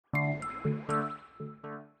This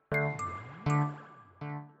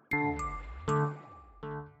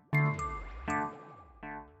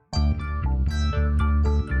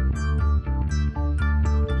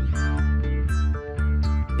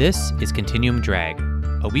is Continuum Drag,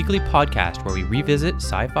 a weekly podcast where we revisit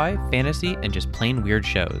sci-fi, fantasy, and just plain weird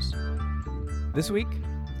shows. This week,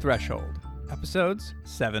 Threshold, episodes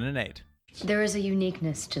 7 and 8. There is a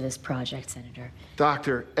uniqueness to this project, Senator.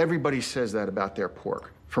 Doctor, everybody says that about their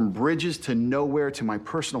pork. From Bridges to Nowhere to my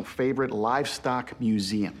personal favorite, livestock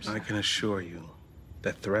museums. I can assure you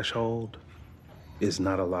that Threshold is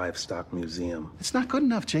not a livestock museum. It's not good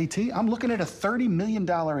enough, JT. I'm looking at a $30 million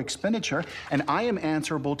expenditure, and I am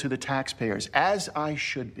answerable to the taxpayers, as I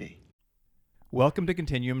should be. Welcome to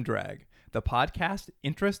Continuum Drag, the podcast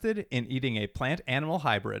interested in eating a plant-animal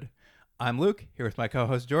hybrid. I'm Luke, here with my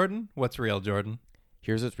co-host Jordan. What's real, Jordan?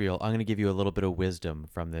 Here's what's real. I'm going to give you a little bit of wisdom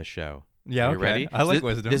from this show. Yeah, Are you okay. ready? I like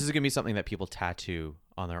wisdom. This is going to be something that people tattoo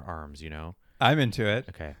on their arms, you know? I'm into it.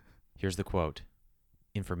 Okay. Here's the quote.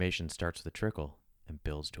 Information starts with a trickle and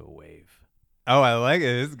builds to a wave. Oh, I like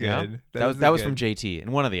it. It's good. Yeah? That was from JT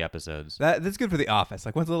in one of the episodes. That's good for the office.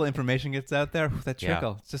 Like once a little information gets out there, that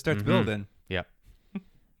trickle it just starts building. Yep.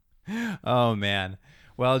 Oh man.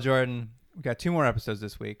 Well, Jordan, we got 2 more episodes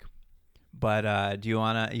this week. But do you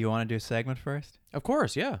wanna do a segment first? Of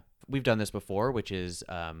course, yeah. We've done this before, which is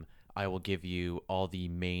I will give you all the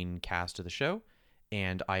main cast of the show,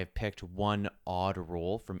 and I have picked one odd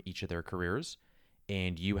role from each of their careers,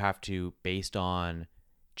 and you have to, based on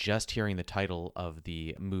just hearing the title of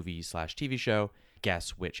the movie/TV show,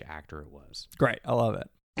 guess which actor it was. Great. I love it.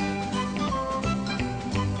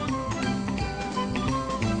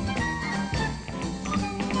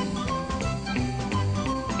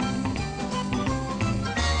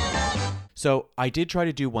 So I did try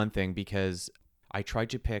to do one thing because I tried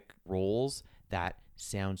to pick roles that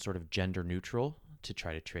sound sort of gender neutral to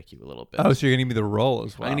try to trick you a little bit. Oh, so you're going to give me the role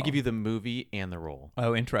as well. I'm going to give you the movie and the role.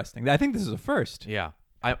 Oh, interesting. I think this is a first. Yeah.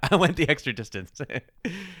 I went the extra distance.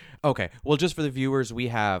 Okay. Well, just for the viewers, we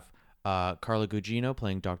have Carla Gugino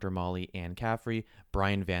playing Dr. Molly Ann Caffrey,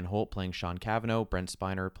 Brian Van Holt playing Sean Cavanaugh, Brent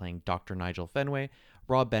Spiner playing Dr. Nigel Fenway,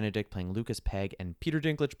 Rob Benedict playing Lucas Pegg, and Peter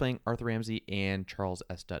Dinklage playing Arthur Ramsey, and Charles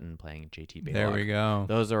S. Dutton playing JT Baylock. There we go.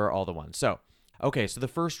 Those are all the ones. So, okay, so the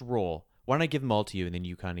first role, why don't I give them all to you, and then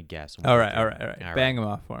you kind of guess. All right. Bang them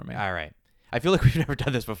off for me. All right. I feel like we've never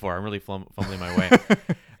done this before. I'm really fumbling my way.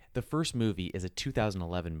 The first movie is a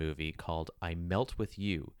 2011 movie called I Melt With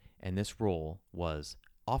You, and this role was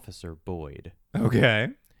Officer Boyd. Okay.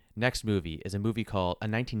 Next movie is a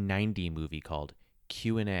 1990 movie called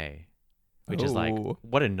Q&A, which is like,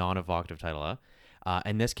 what a non-evocative title, huh?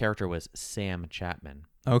 And this character was Sam Chapman.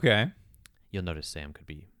 Okay. You'll notice Sam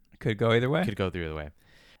Could go either way. Could go either way.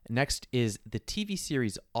 Next is the TV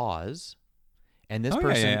series Oz. And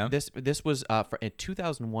this this was for a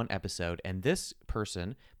 2001 episode, and this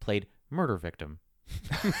person played murder victim.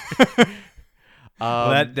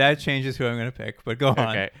 Well, that changes who I'm going to pick, but go on.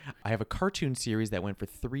 Okay. I have a cartoon series that went for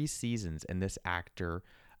 3 seasons, and this actor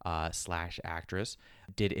 / actress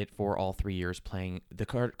did it for all 3 years playing. The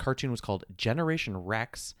cartoon was called Generation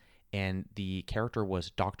Rex, and the character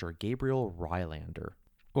was Dr. Gabriel Rylander.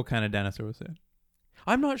 What kind of dinosaur was it?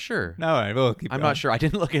 I'm not sure. No, all right, we'll keep I'm going. not sure. I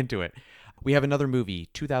didn't look into it. We have another movie,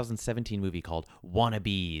 2017 movie called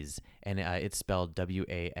Wannabes, and it's spelled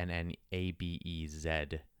Wannabez.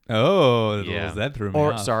 Oh, the little Z threw me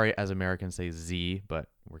Or, off. sorry, as Americans say Z, but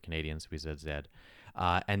we're Canadians, so we said Z.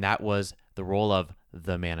 And that was the role of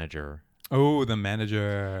the manager. Oh, the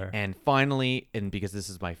manager. And finally, and because this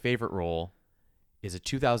is my favorite role, is a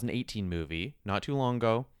 2018 movie, not too long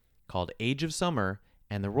ago, called Age of Summer,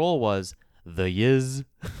 and the role was the Yiz.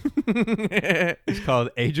 It's called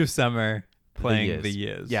Age of Summer, playing the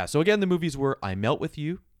Yiz. Yeah, so again, the movies were I Melt With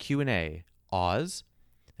You, Q&A, Oz,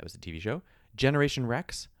 that was the TV show, Generation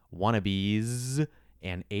Rex, Wannabes,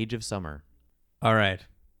 and Age of Summer. All right.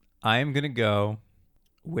 I'm going to go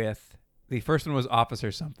with, the first one was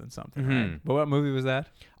Officer something, right? But what movie was that?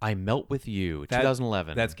 I Melt With You,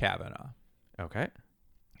 2011. That's Cavanaugh. Okay.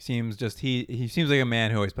 Seems just, he seems like a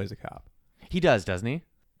man who always plays a cop. He does, doesn't he?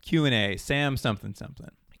 Q&A, Sam something.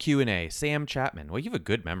 Q&A, Sam Chapman. Well, you have a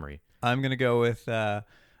good memory. I'm going to go with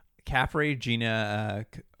Caffrey, Gina,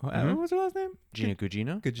 what was her last name? Gina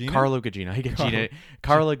Gugino? Gugino? Carlo Gugino. I get Gina.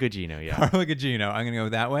 Carla Gugino, yeah. Carla Gugino. I'm going to go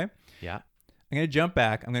that way. Yeah. I'm going to jump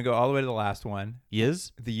back. I'm going to go all the way to the last one.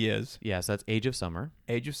 Yiz? The Yiz. Yeah, so that's Age of Summer.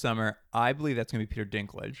 Age of Summer. I believe that's going to be Peter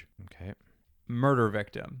Dinklage. Okay. Murder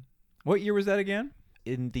victim. What year was that again?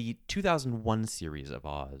 In the 2001 series of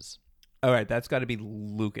Oz. All right, that's got to be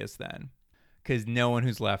Lucas then. Because no one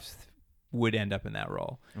who's left would end up in that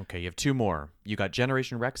role. Okay, you have two more. You got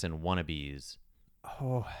Generation Rex and Wannabes.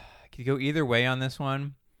 Oh, could you go either way on this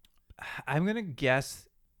one? I'm gonna guess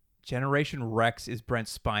Generation Rex is Brent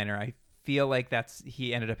Spiner. I feel like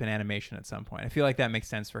he ended up in animation at some point. I feel like that makes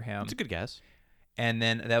sense for him. That's a good guess. And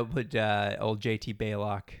then that would put old JT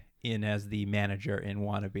Baylock in as the manager in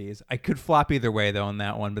Wannabes. I could flop either way though on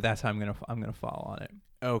that one, but that's how I'm gonna fall on it.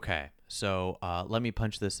 Okay, so let me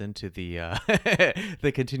punch this into the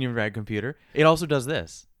the Continuum Drag computer. It also does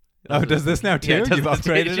this. Oh, does this now too? Yeah, it does You've this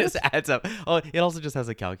too. upgraded It just adds up. Oh, it also just has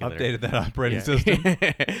a calculator. Updated that operating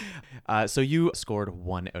Yeah. system. So you scored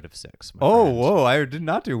 1 out of 6. My Oh, friend. whoa! I did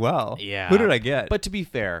not do well. Yeah. Who did I get? But to be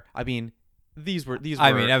fair, I mean, these were.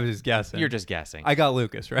 I mean, I was just guessing. You're just guessing. I got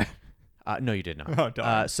Lucas right. No, you did not. Oh,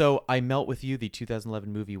 darn. So I Melt With You, the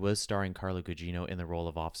 2011 movie, was starring Carla Gugino in the role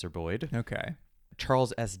of Officer Boyd. Okay.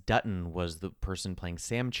 Charles S. Dutton was the person playing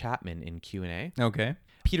Sam Chapman in Q&A. Okay.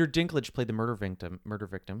 Peter Dinklage played the murder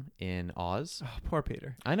victim in Oz. Oh, poor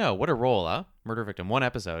Peter. I know, what a role, huh? Murder victim, 1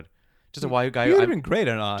 episode. Just a wild guy He who would have been great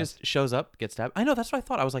on Oz. just shows up, gets stabbed. I know, that's what I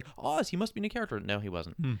thought. I was like, Oz, he must be a new character. No, he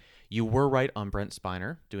wasn't. You were right on Brent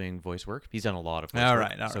Spiner doing voice work. He's done a lot of voice All work.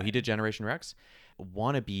 right, all So he right. did Generation Rex.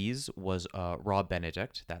 Wannabes was Rob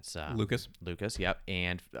Benedict. That's Lucas. Lucas, yep.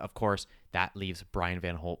 And of course, that leaves Brian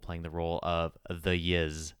Van Holt playing the role of the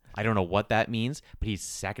Yiz. I don't know what that means, but he's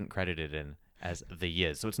second credited in as the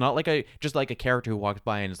Yiz. So it's not like just like a character who walks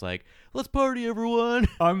by and is like, "Let's party, everyone."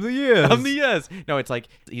 I'm the Yiz. I'm the Yiz. No, it's like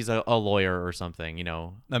he's a lawyer or something, you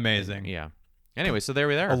know. Amazing. Yeah. Anyway, so there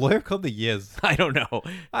we are. A lawyer called the Yiz. I don't know.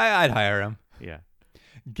 I'd hire him. Yeah.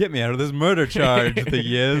 Get me out of this murder charge, the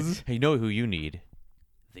Yiz. Hey, you know who you need?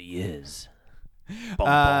 The Yiz.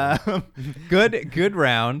 Bum, bum. Good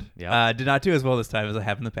round. Yep. Did not do as well this time as I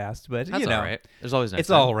have in the past, but That's you know, all right. There's always next it's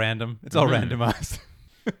time. all random. It's all Mhm. randomized.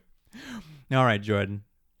 All right, Jordan.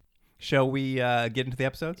 Shall we get into the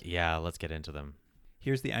episodes? Yeah, let's get into them.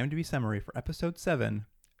 Here's the IMDb summary for Episode 7,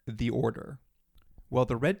 The Order. While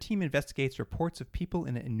the Red Team investigates reports of people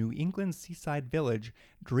in a New England seaside village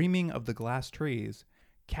dreaming of the glass trees,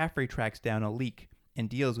 Caffrey tracks down a leak and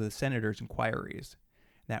deals with the senator's inquiries.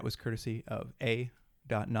 That was courtesy of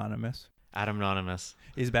A.Anonymous. Adam Anonymous.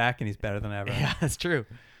 He's back and he's better than ever. Yeah, that's true.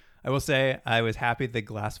 I will say I was happy the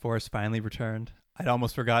Glass Force finally returned. I'd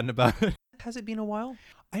almost forgotten about it. Has it been a while?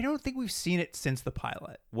 I don't think we've seen it since the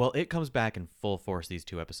pilot. Well, it comes back in full force these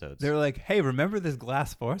 2 episodes. They're like, hey, remember this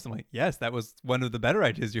Glass Force? I'm like, yes, that was one of the better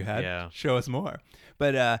ideas you had. Yeah. Show us more.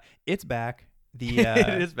 But it's back. The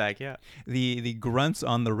it is back, yeah. the grunts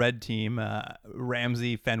on the red team,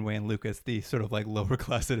 Ramsey, Fenway, and Lucas, the sort of like lower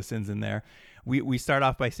class citizens in there. We start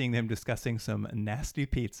off by seeing them discussing some nasty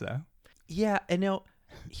pizza. Yeah, and now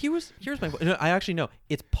here's my point. No, I actually know.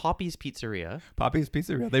 It's Poppy's Pizzeria. Poppy's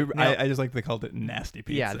Pizzeria. I just like they called it nasty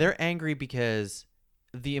pizza. Yeah, they're angry because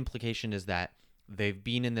the implication is that they've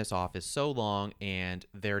been in this office so long and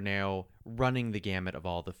they're now running the gamut of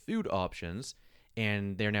all the food options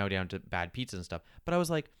and they're now down to bad pizza and stuff. But I was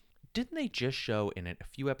like, didn't they just show in it a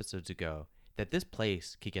few episodes ago that this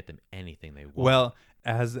place could get them anything they want? Well,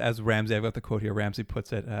 as Ramsey, I've got the quote here. Ramsey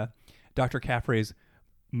puts it, Dr. Caffrey's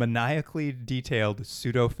maniacally detailed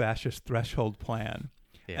pseudo-fascist threshold plan.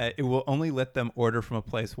 Yeah. It will only let them order from a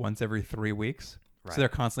place once every 3 weeks. Right. So they're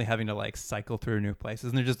constantly having to like cycle through new places,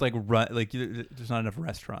 and they're just like there's not enough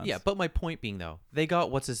restaurants. Yeah, but my point being though, they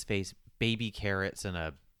got what's his face, baby carrots and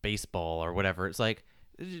a baseball or whatever. It's like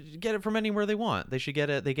get it from anywhere they want. They should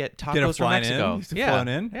get it. They get tacos Get a from flying Mexico. in, flown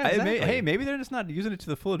in. Yeah, exactly. Hey, maybe they're just not using it to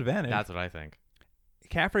the full advantage. That's what I think.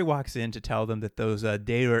 Caffrey walks in to tell them that those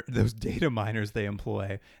data miners they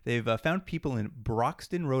employ, they've found people in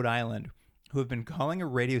Broxton, Rhode Island, who have been calling a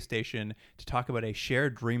radio station to talk about a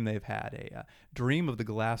shared dream they've had, a dream of the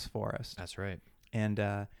Glass Forest. That's right. And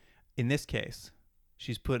in this case,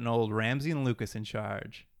 she's putting old Ramsey and Lucas in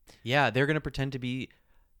charge. Yeah, they're gonna pretend to be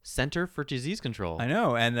Center for Disease Control. I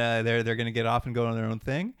know, and they're going to get off and go on their own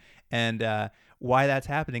thing. And why that's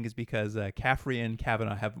happening is because Caffrey and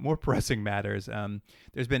Kavanaugh have more pressing matters.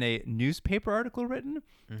 There's been a newspaper article written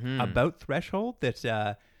about Threshold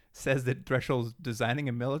that says that Threshold's designing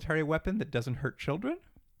a military weapon that doesn't hurt children.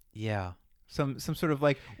 Yeah. Some sort of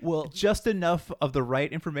like, well, just enough of the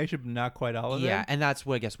right information, but not quite all of it. Yeah, and that's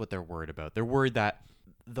what I guess what they're worried about. They're worried that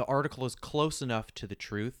the article is close enough to the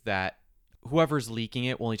truth that whoever's leaking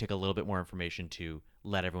it will only take a little bit more information to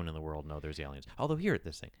let everyone in the world know there's aliens. Although here at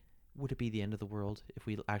this thing, would it be the end of the world if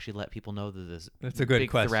we actually let people know that this That's a good big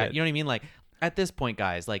question. threat? You know what I mean? Like at this point,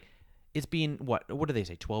 guys, like it's been what do they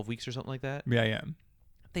say, 12 weeks or something like that? Yeah.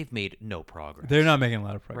 They've made no progress. They're not making a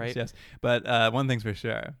lot of progress, Right. yes. But one thing's for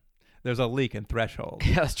sure. there's a leak in Threshold.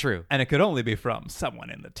 Yeah, that's true. And it could only be from someone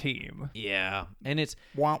in the team. Yeah, and it's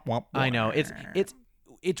Womp, womp, I know womp.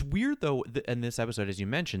 it's weird though in this episode, as you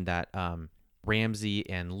mentioned, that Ramsey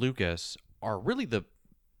and Lucas are really the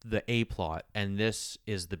A plot, and this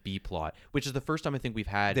is the B plot, which is the first time I think we've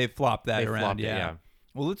had They've flopped that around. flopped it, Yeah. yeah.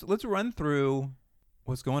 Well, let's run through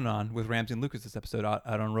what's going on with Ramsey and Lucas this episode out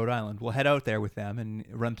on Rhode Island. We'll head out there with them and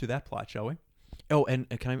run through that plot, shall we? Oh, and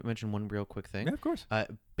can I mention one real quick thing? Yeah, of course.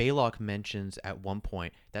 Baylock mentions at one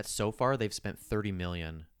point that so far they've spent $30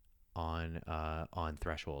 million on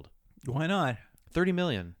Threshold. Why not? $30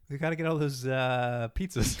 million. We got to get all those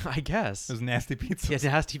pizzas. I guess. Those nasty pizzas.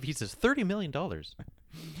 Yeah, nasty pizzas. $30 million.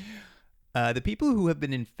 The people who have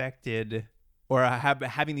been infected or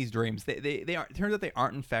having these dreams, they are. It turns out they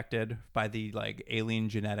aren't infected by the like alien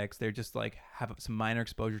genetics. They're just like have some minor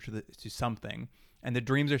exposure to something, and the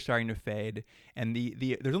dreams are starting to fade. And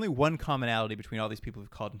there's only one commonality between all these people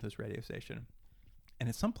who've called into this radio station, and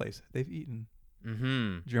it's someplace they've eaten. Mm-hmm.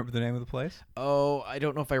 Do you remember the name of the place? Oh, I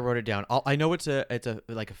don't know if I wrote it down. I know it's a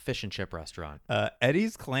like a fish and chip restaurant.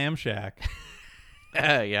 Eddie's Clam Shack.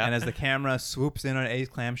 Yeah. And as the camera swoops in on Eddie's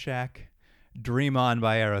Clam Shack, Dream On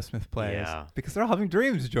by Aerosmith plays. Yeah. Because they're all having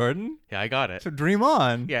dreams, Jordan. Yeah, I got it. So Dream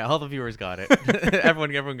On. Yeah, all the viewers got it.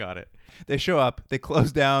 everyone got it. They show up. They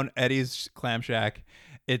close down Eddie's Clam Shack.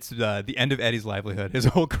 It's the end of Eddie's livelihood. His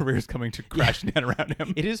whole career is coming to crash down around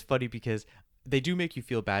him. It is funny because they do make you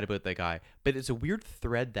feel bad about that guy, but it's a weird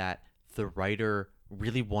thread that the writer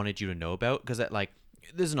really wanted you to know about, because like,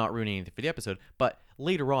 this is not ruining anything for the episode, but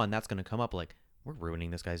later on that's going to come up like, we're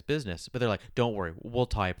ruining this guy's business. But they're like, don't worry, we'll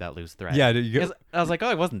tie up that loose thread. Yeah, I was like, oh,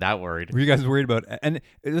 I wasn't that worried. Were you guys worried about? And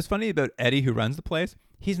it was funny about Eddie, who runs the place.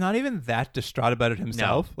 He's not even that distraught about it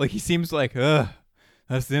himself. No. Like, he seems like,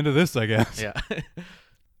 that's the end of this, I guess. Yeah.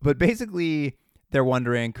 But basically, they're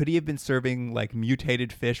wondering, could he have been serving like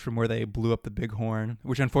mutated fish from where they blew up the Bighorn?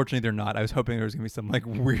 Which unfortunately they're not. I was hoping there was going to be some like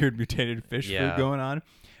weird mutated fish food going on.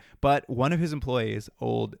 But one of his employees,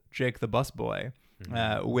 old Jake the busboy,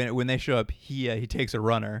 when they show up, he takes a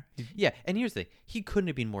runner. Yeah, and here's the thing. He couldn't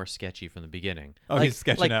have been more sketchy from the beginning. Oh, he's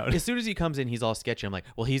sketching out. As soon as he comes in, he's all sketchy. I'm like,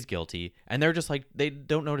 well, he's guilty. And they're just like, they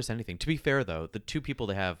don't notice anything. To be fair, though, the two people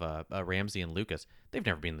they have, Ramsey and Lucas, they've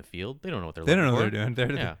never been in the field. They don't know what they're They looking don't know for. what they're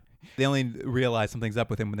doing. Yeah. They only realize something's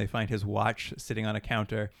up with him when they find his watch sitting on a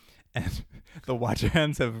counter, and the watch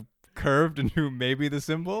hands have curved into maybe the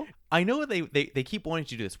symbol. I know they keep wanting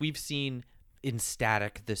to do this. We've seen in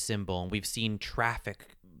static the symbol, and we've seen traffic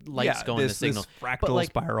lights go in the signal. This fractal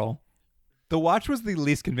spiral. The watch was the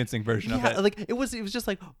least convincing version of it. Like it was just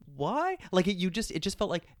like, why? Like it just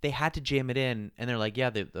felt like they had to jam it in, and they're like,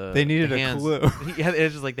 yeah, they needed the a hands, clue. Yeah,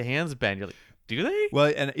 it's just like the hands bend. You're like, do they?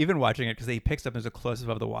 Well, and even watching it, because he picks up as a close-up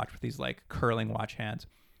of the watch with these like curling watch hands,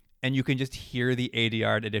 and you can just hear the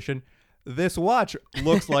ADR addition. This watch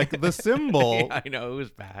looks like the symbol. Yeah, I know, it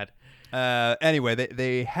was bad. Anyway,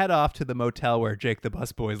 they head off to the motel where Jake the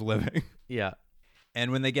busboy is living. Yeah.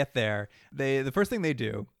 And when they get there, the first thing they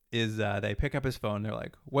do is they pick up his phone. They're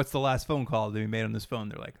like, what's the last phone call that we made on this phone?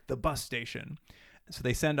 They're like, the bus station. So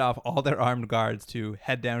they send off all their armed guards to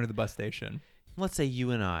head down to the bus station. Let's say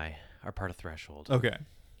you and I are part of Threshold. Okay.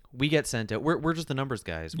 We get sent out. We're just the numbers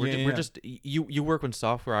guys. We're just you work on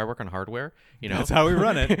software, I work on hardware. You know, that's how we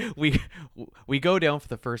run it. we go down for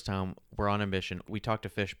the first time. We're on a mission. We talk to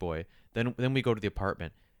Fish Boy. Then we go to the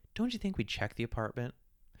apartment. Don't you think we check the apartment?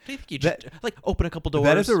 Do you think you just like open a couple doors?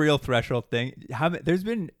 That is a real Threshold thing. There's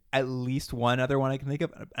been at least one other one I can think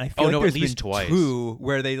of. And I feel like there's at least been twice. two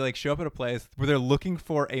where they like show up at a place where they're looking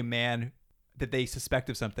for a man that they suspect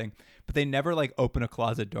of something, but they never like open a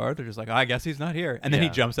closet door. They're just like, I guess he's not here, and then he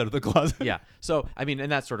jumps out of the closet. Yeah. So I mean,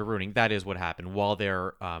 and that's sort of ruining. That is what happened while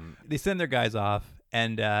they're They send their guys off,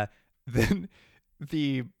 and then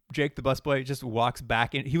the Jake the busboy just walks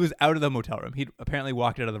back in. He was out of the motel room. He apparently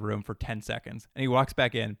walked out of the room for 10 seconds, and he walks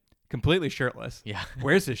back in completely shirtless. Yeah.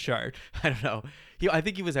 Where's his shirt? I don't know. I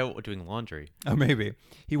think he was out doing laundry. Oh, maybe.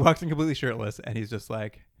 He walks in completely shirtless, and he's just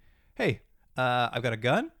like, hey, I've got a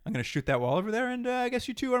gun. I'm going to shoot that wall over there, and I guess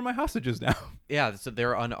you two are my hostages now. Yeah, so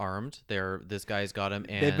they're unarmed. This guy's got him,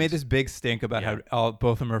 and They've made this big stink about how both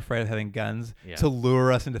of them are afraid of having guns to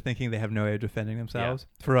lure us into thinking they have no way of defending themselves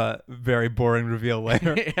for a very boring reveal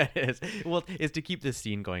later. Yeah, it is. Well, it's to keep this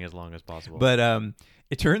scene going as long as possible. But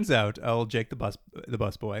it turns out old Jake the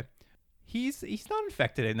busboy, he's not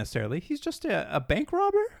infected necessarily. He's just a bank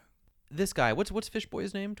robber. This guy, what's Fish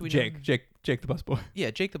Boy's name? Do we Jake the busboy.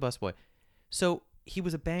 Yeah, Jake the busboy. So he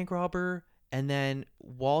was a bank robber, and then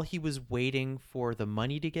while he was waiting for the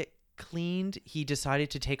money to get cleaned, he decided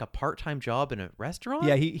to take a part-time job in a restaurant?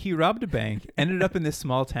 Yeah, he robbed a bank, ended up in this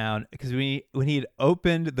small town because when he had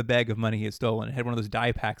opened the bag of money he had stolen, it had one of those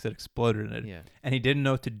dye packs that exploded in it. Yeah. And he didn't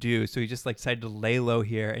know what to do, so he just like decided to lay low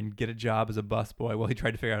here and get a job as a busboy while he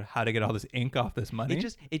tried to figure out how to get all this ink off this money.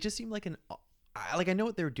 It just seemed like I know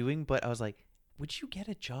what they were doing, but I was like, would you get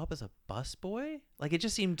a job as a busboy? Like, it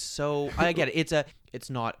just seemed so. I get it. It's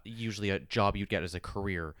not usually a job you'd get as a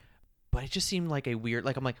career, but it just seemed like a weird.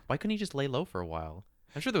 Like, I'm like, why couldn't he just lay low for a while?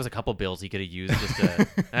 I'm sure there was a couple bills he could have used just to.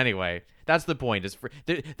 Anyway, that's the point. Is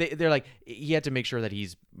they're like, he had to make sure that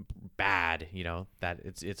he's bad. You know, that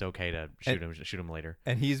it's okay to shoot him later.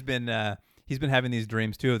 And he's been having these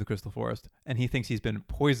dreams too of the Crystal Forest, and he thinks he's been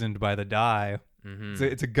poisoned by the dye. Mm-hmm. So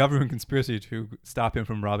it's a government conspiracy to stop him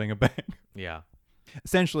from robbing a bank. Yeah.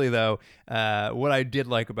 Essentially, though, what I did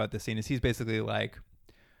like about this scene is he's basically like,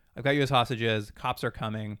 I've got you as hostages. Cops are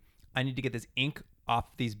coming. I need to get this ink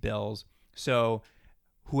off these bills. So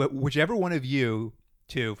whichever one of you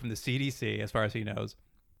two from the CDC, as far as he knows,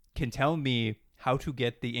 can tell me how to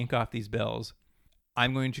get the ink off these bills,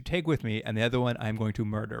 I'm going to take with me, and the other one I'm going to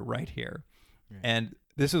murder right here. Right. And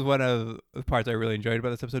this is one of the parts I really enjoyed about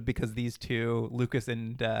this episode because these two, Lucas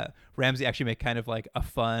and Ramsey, actually make kind of like a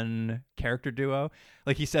fun character duo.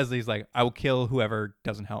 Like he says, he's like, I will kill whoever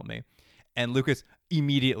doesn't help me. And Lucas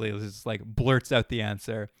immediately just like blurts out the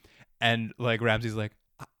answer. And like Ramsey's like,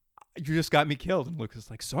 you just got me killed. And Lucas is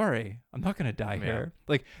like, sorry, I'm not going to die here.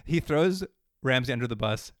 Like he throws Ramsey under the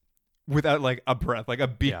bus without like a breath, like a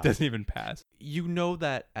beat doesn't even pass. You know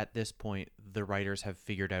that at this point, the writers have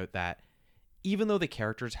figured out that even though the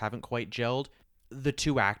characters haven't quite gelled, the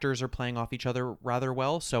two actors are playing off each other rather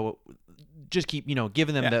well. So just keep,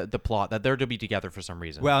 giving them the plot that they're to be together for some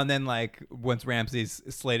reason. Well, and then like once Ramsey's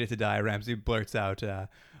slated to die, Ramsey blurts out, I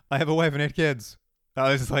have a wife and 8 kids.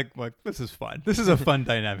 I was just like, this is fun. This is a fun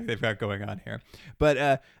dynamic they've got going on here.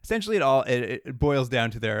 But essentially it boils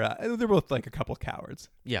down to they're both like a couple cowards.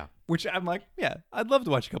 Yeah. Which I'm like, yeah, I'd love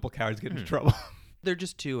to watch a couple cowards get into trouble. They're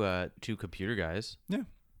just two computer guys. Yeah.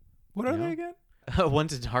 What are they again?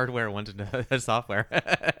 One's in hardware, one's in software.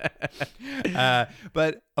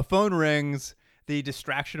 But a phone rings. The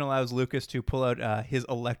distraction allows Lucas to pull out his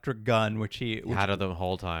electric gun, which had the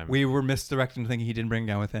whole time. We were misdirected thinking he didn't bring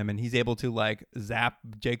down with him, and he's able to like zap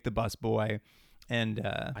Jake the busboy. And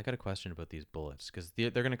I got a question about these bullets because they're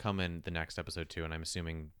going to come in the next episode too, and I'm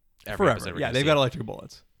assuming every forever. episode. Yeah, they've got electric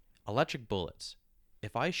bullets. Electric bullets.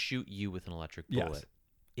 If I shoot you with an electric bullet,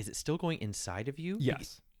 is it still going inside of you?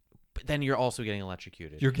 Yes. But then you're also getting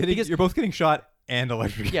electrocuted. You're both getting shot and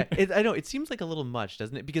electrocuted. Yeah, I know. It seems like a little much,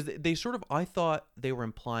 doesn't it? Because they sort of, I thought they were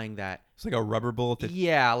implying that it's like a rubber bullet.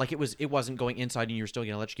 Yeah, like it wasn't going inside and you're still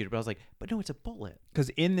getting electrocuted. But I was like, but no, it's a bullet. Because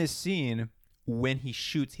in this scene, when he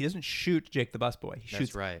shoots, he doesn't shoot Jake the busboy. He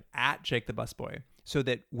shoots at Jake the busboy, so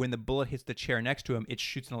that when the bullet hits the chair next to him, it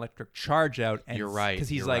shoots an electric charge out. And you're right. Because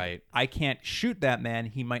he's I can't shoot that man.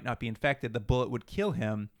 He might not be infected. The bullet would kill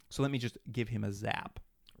him. So let me just give him a zap.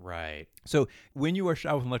 Right. So when you are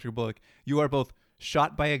shot with an electric bullet, you are both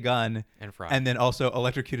shot by a gun and then also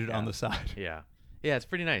electrocuted on the side. Yeah. Yeah, it's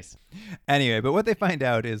pretty nice. Anyway, but what they find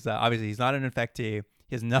out is obviously he's not an infectee.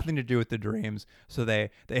 He has nothing to do with the dreams. So they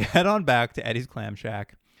head on back to Eddie's clam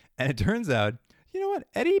shack. And it turns out, you know what?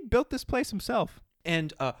 Eddie built this place himself.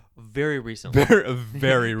 And very recently.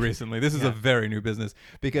 Very recently. This is a very new business.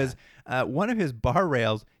 Because one of his bar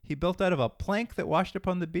rails, he built out of a plank that washed up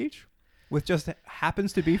on the beach. Which just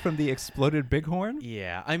happens to be from the exploded bighorn?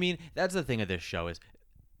 Yeah. I mean, that's the thing of this show is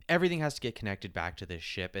everything has to get connected back to this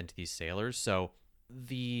ship and to these sailors. So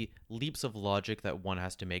the leaps of logic that one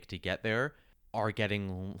has to make to get there are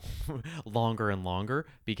getting longer and longer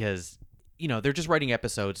because, they're just writing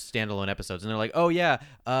episodes, standalone episodes. And they're like, oh, yeah,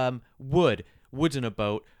 wood's in a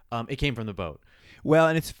boat. It came from the boat. Well,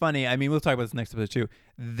 and it's funny. I mean, we'll talk about this next episode, too.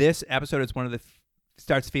 This episode is one of the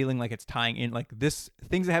starts feeling like it's tying in, like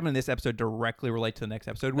things that happen in this episode directly relate to the next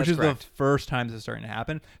episode, which is the first time this is starting to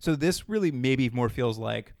happen. So this really maybe more feels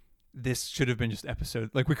like this should have been just episode.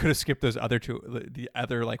 Like we could have skipped those other the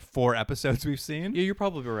other like 4 episodes we've seen. Yeah, you're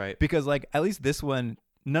probably right. Because like at least this one,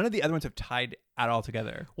 none of the other ones have tied at all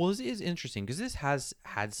together. Well, this is interesting because this has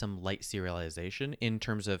had some light serialization in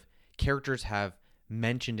terms of characters have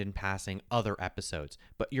mentioned in passing other episodes.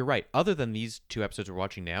 But you're right. Other than these 2 episodes we're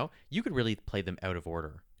watching now, you could really play them out of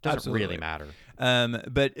order. It doesn't really matter.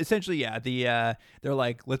 But essentially, yeah, they're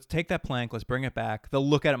like, let's take that plank, let's bring it back. They'll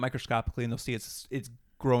look at it microscopically and they'll see it's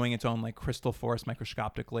growing its own like crystal forest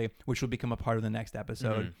microscopically, which will become a part of the next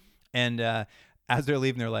episode. Mm-hmm. And as they're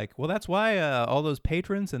leaving, they're like, well, that's why all those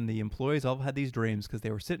patrons and the employees all had these dreams because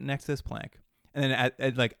they were sitting next to this plank. And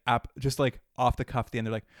then just like off the cuff at the end,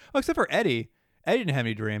 they're like, oh, except for Eddie. Eddie didn't have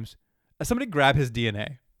any dreams. Somebody grab his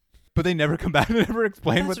DNA. But they never come back and never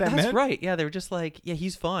explain what that meant. That's right. Yeah, they were just like, yeah,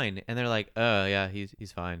 he's fine. And they're like, oh, yeah,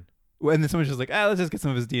 he's fine. And then someone's just like, let's just get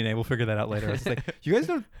some of his DNA. We'll figure that out later. It's like, you guys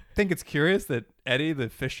don't think it's curious that Eddie, the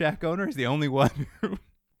fish shack owner, is the only one who...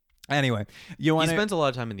 Anyway, he spends a lot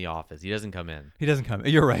of time in the office. He doesn't come in. He doesn't come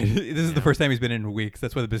in. You're right. This is the first time he's been in weeks.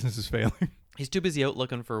 That's why the business is failing. He's too busy out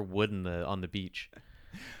looking for wood on the beach.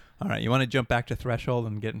 All right, you want to jump back to Threshold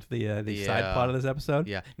and get into the side plot of this episode?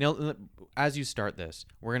 Yeah. Now, as you start this,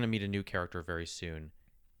 we're going to meet a new character very soon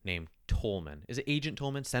named Tolman. Is it Agent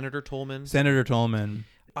Tolman? Senator Tolman? Senator Tolman.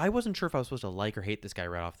 I wasn't sure if I was supposed to like or hate this guy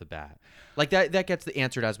right off the bat. Like, that gets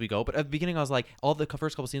answered as we go. But at the beginning, I was like, all the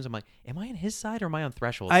first couple scenes, I'm like, am I on his side or am I on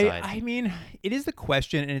Threshold's side? I mean, it is the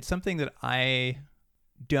question, and it's something that I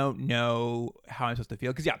don't know how I'm supposed to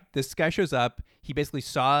feel. Because, yeah, this guy shows up. He basically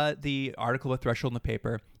saw the article with Threshold in the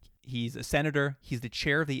paper. He's a senator. He's the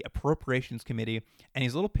chair of the Appropriations Committee, and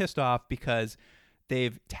he's a little pissed off because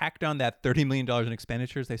they've tacked on that $30 million in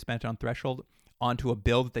expenditures they spent on Threshold onto a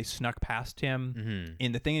bill that they snuck past him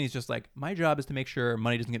in the thing. And he's just like, my job is to make sure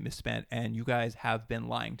money doesn't get misspent, and you guys have been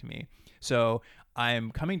lying to me. So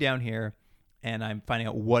I'm coming down here, and I'm finding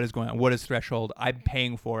out what is going on. What is Threshold? I'm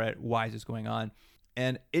paying for it. Why is this going on?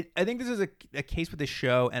 And I think this is a case with this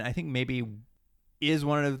show, and I think maybe is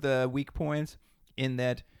one of the weak points in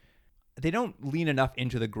that they don't lean enough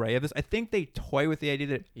into the gray of this. I think they toy with the idea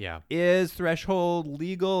that is Threshold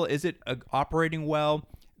legal? Is it operating well?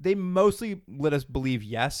 They mostly let us believe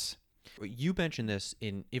yes. You mentioned this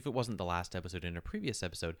if it wasn't the last episode, in a previous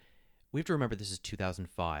episode. We have to remember this is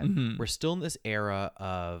 2005. Mm-hmm. We're still in this era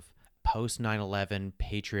of post 9/11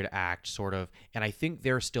 Patriot Act sort of, and I think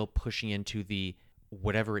they're still pushing into the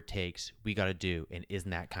whatever it takes, we got to do. And isn't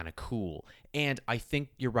that kind of cool? And I think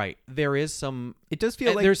you're right. There is some... It does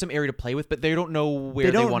feel like... There's some area to play with, but they don't know where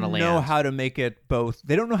they want to land. They don't know how to make it both.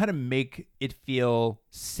 They don't know how to make it feel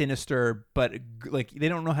sinister, but like they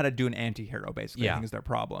don't know how to do an anti-hero, basically. I think is their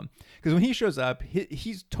problem. Because when he shows up,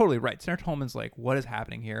 he's totally right. Senator Tolman's like, what is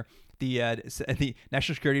happening here? The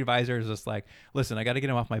National Security Advisor is just like, listen, I got to get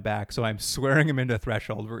him off my back, so I'm swearing him into a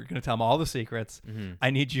Threshold. We're going to tell him all the secrets. Mm-hmm. I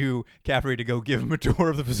need you, Caffrey, to go give him a tour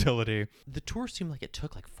of the facility. The tour seemed like it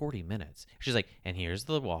took like 40 minutes. She's like, and here's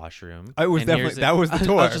the washroom. It was definitely that was the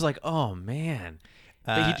tour. I was just like, oh man.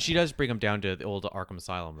 She does bring him down to the old Arkham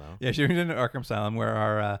Asylum, though. Yeah, she brings him to Arkham Asylum, where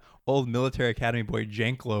our old military academy boy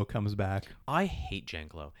Janklo comes back. I hate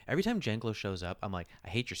Janklo. Every time Janklo shows up, I'm like, I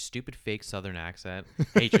hate your stupid fake Southern accent.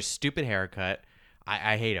 I hate your stupid haircut.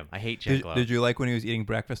 I hate him. I hate Janklo. Did you like when he was eating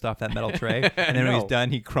breakfast off that metal tray? And then when he's done,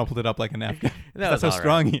 he crumpled it up like a napkin. That's how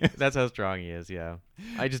strong he is. That's how strong he is, yeah.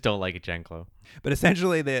 I just don't like it, Janklo. But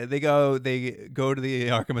essentially, they go to the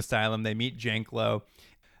Arkham Asylum. They meet Janklo.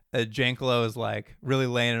 Janklo is like really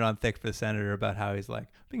laying it on thick for the senator about how he's like,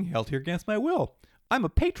 being held here against my will. I'm a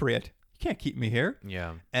patriot. You can't keep me here.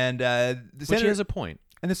 Yeah. And the senator has a point.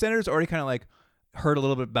 And the senator's already kind of like heard a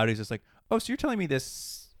little bit about it. He's just like, oh, so you're telling me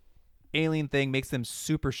this alien thing makes them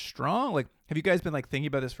super strong? Like, have you guys been like thinking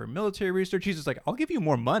about this for military research? He's just like, I'll give you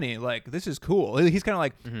more money. Like, this is cool. He's kind of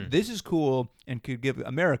like, this is cool and could give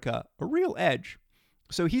America a real edge.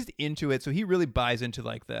 So he's into it. So he really buys into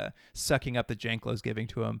like the sucking up that Janklo's giving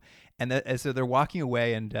to him. And so they're walking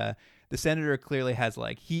away, and the senator clearly has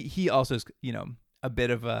like, he also is, a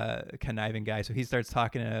bit of a conniving guy. So he starts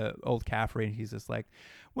talking to old Caffrey, and he's just like,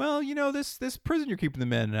 well, this prison you're keeping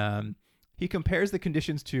them in, he compares the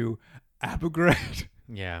conditions to Abu Ghraib.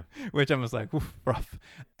 Yeah. Which I was like, oof, rough.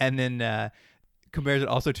 And then compares it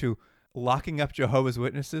also to locking up Jehovah's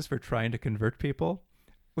Witnesses for trying to convert people.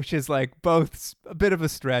 Which is like both a bit of a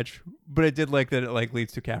stretch, but it did like that it like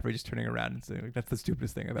leads to Caffrey just turning around and saying like, that's the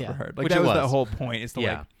stupidest thing I've ever heard. Like, that was the whole point, is to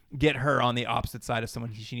like get her on the opposite side of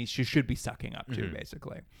someone she should be sucking up to,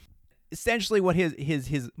 basically. Essentially what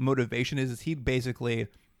his motivation is he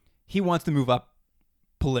wants to move up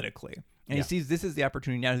politically. And he sees this is the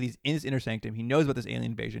opportunity now. He's in his inner sanctum. He knows about this alien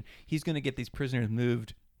invasion. He's going to get these prisoners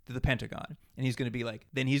moved to the Pentagon, and he's going to be like,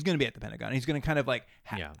 then he's going to be at the Pentagon, and he's going to kind of like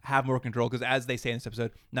have more control, because as they say in this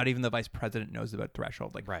episode, not even the vice president knows about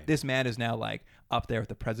Threshold. Like, this man is now like up there with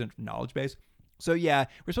the president's knowledge base. So yeah,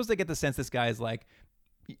 we're supposed to get the sense this guy is like,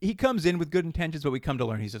 he comes in with good intentions, but we come to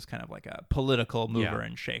learn he's just kind of like a political mover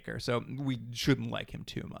and shaker. So we shouldn't like him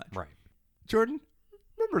too much. Right. Jordan,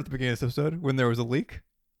 remember at the beginning of this episode when there was a leak?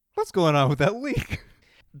 What's going on with that leak?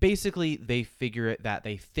 basically they figure it that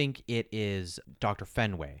they think it is Dr.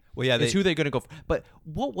 Fenway. Well, yeah, it's who they're going to go for. But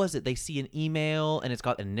what was it? They see an email and it's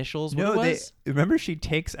got initials. What No, it was? remember she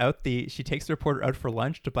takes the reporter out for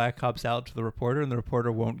lunch to buy a Cobb salad to the reporter, and the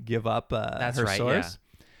reporter won't give up That's her right, source.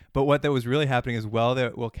 But what that was really happening is while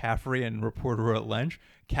Caffrey and reporter were at lunch,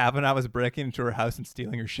 Kavanaugh was breaking into her house and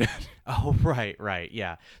stealing her shit. Oh, right,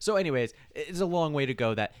 yeah. So, anyways, it's a long way to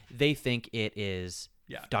go that they think it is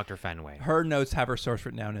Dr. Fenway. Her notes have her source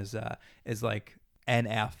written down as like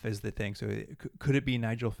NF is the thing. So could it be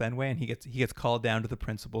Nigel Fenway? And he gets called down to the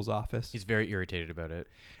principal's office. He's very irritated about it.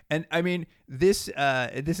 And I mean, this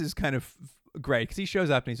is kind of great because he shows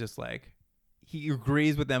up and he's just like, he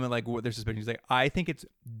agrees with them and like what their suspicion. He's like, I think it's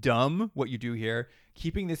dumb what you do here.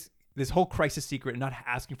 Keeping this whole crisis secret and not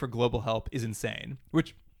asking for global help is insane,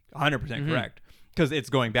 which 100% correct because it's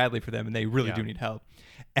going badly for them and they really do need help.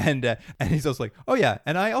 And he's also like, oh yeah,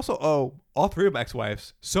 and I also owe all three of my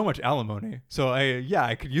ex-wives so much alimony. So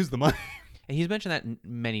I could use the money. And he's mentioned that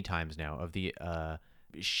many times now of the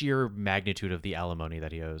sheer magnitude of the alimony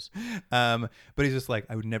that he owes. But he's just like,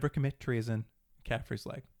 I would never commit treason. Caffrey's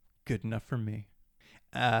like, good enough for me.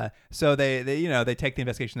 So they take the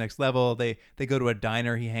investigation to the next level. They go to a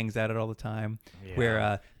diner he hangs out at all the time,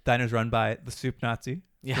 where diner's run by the soup Nazi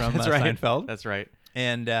from that's right. Seinfeld. That's right.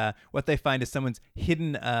 And what they find is someone's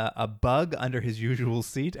hidden a bug under his usual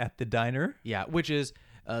seat at the diner. Yeah, which is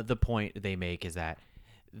the point they make is that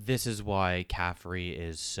this is why Caffrey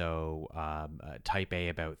is so type A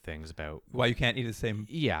about things about why you can't eat the same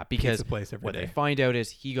because pizza place every what day. they find out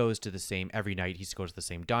is he goes to the same every night. He goes to the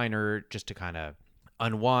same diner just to kind of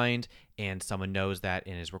unwind, and someone knows that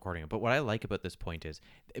and is recording it. But what I like about this point is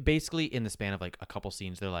basically in the span of like a couple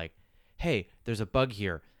scenes, they're like, hey, there's a bug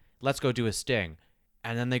here. Let's go do a sting.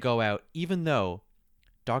 And then they go out, even though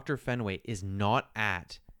Dr. Fenway is not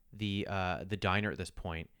at the diner at this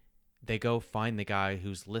point. They go find the guy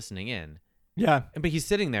who's listening in. Yeah. But he's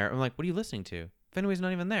sitting there. I'm like, what are you listening to? Fenway's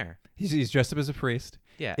not even there. He's dressed up as a priest.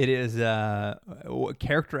 Yeah. It is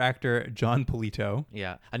character actor John Polito.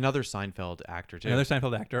 Yeah. Another Seinfeld actor, too. Another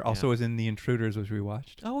Seinfeld actor. Also was in The Intruders, which we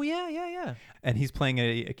watched. Oh, yeah. And he's playing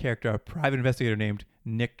a character, a private investigator named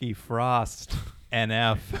Nicky Frost,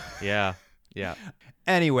 NF. Yeah.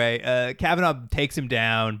 Anyway, Kavanaugh takes him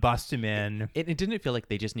down, busts him in. It didn't feel like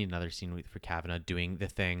they just need another scene for Kavanaugh doing the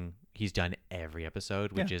thing he's done every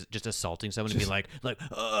episode, which is just assaulting someone and being like,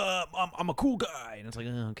 I'm a cool guy. And it's like,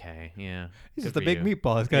 okay, yeah. He's just a big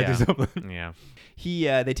meatball. He's got to do something.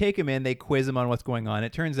 Yeah. They take him in. They quiz him on what's going on.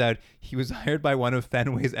 It turns out he was hired by one of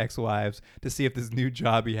Fenway's ex-wives to see if this new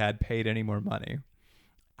job he had paid any more money.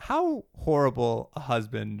 How horrible a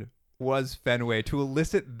husband was Fenway to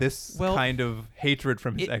elicit this kind of hatred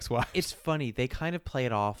from his ex-wife? It's funny. They kind of play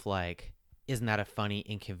it off like, isn't that a funny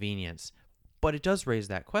inconvenience? But it does raise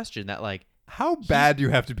that question that like, how bad do you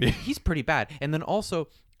have to be? He's pretty bad. And then also,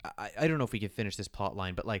 I don't know if we can finish this plot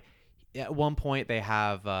line, but like at one point they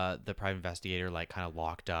have the private investigator like kind of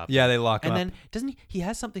locked up. Yeah, they lock him up. And then doesn't he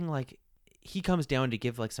has something like, he comes down to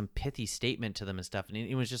give like some pithy statement to them and stuff, and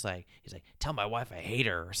it was just like, he's like, tell my wife I hate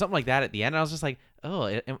her or something like that at the end. And I was just like, oh,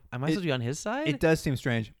 am I supposed to be on his side? It does seem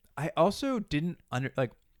strange. I also didn't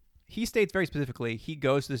he states very specifically he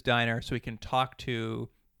goes to this diner so he can talk to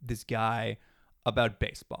this guy about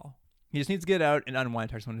baseball. He just needs to get out and unwind,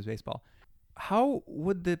 talk to someone who's baseball. How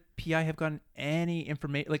would the PI have gotten any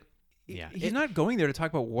information? Like, he's not going there to talk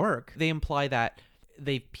about work. They imply that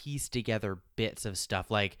they've pieced together bits of stuff.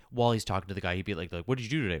 Like while he's talking to the guy, he'd be like, what did you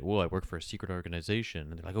do today? Well, I work for a secret organization.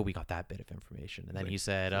 And they're like, oh, we got that bit of information. And then he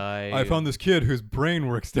said, I found this kid whose brain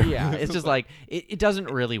works there. Yeah, it's just like, it doesn't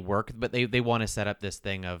really work, but they want to set up this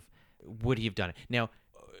thing of, would he have done it? Now,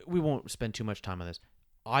 we won't spend too much time on this.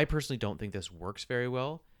 I personally don't think this works very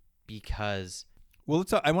well because... Well,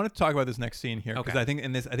 I want to talk about this next scene here because Okay.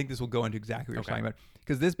 I think this will go into exactly what you're talking about.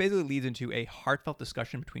 Because this basically leads into a heartfelt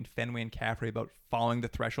discussion between Fenway and Caffrey about following the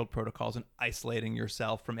threshold protocols and isolating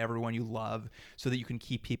yourself from everyone you love so that you can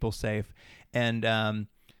keep people safe. And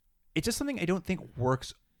it's just something I don't think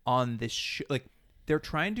works on this show. Like, they're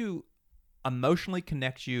trying to emotionally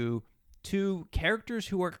connect you to characters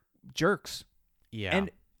who are jerks. Yeah.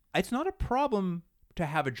 And it's not a problem to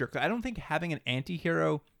have a jerk. I don't think having an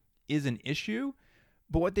anti-hero is an issue.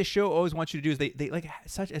 But what this show always wants you to do is they like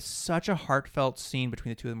such a heartfelt scene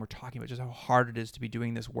between the two of them. We're talking about just how hard it is to be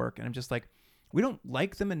doing this work. And I'm just like, we don't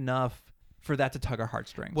like them enough for that to tug our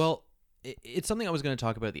heartstrings. Well, it's something I was going to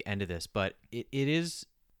talk about at the end of this, but it is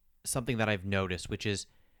something that I've noticed, which is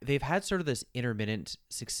they've had sort of this intermittent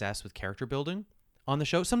success with character building on the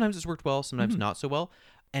show. Sometimes it's worked well, sometimes not so well.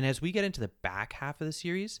 And as we get into the back half of the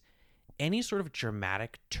series, any sort of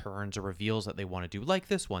dramatic turns or reveals that they want to do, like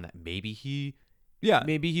this one, that maybe he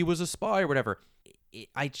was a spy or whatever.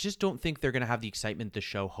 I just don't think they're going to have the excitement the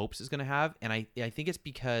show hopes is going to have. And I think it's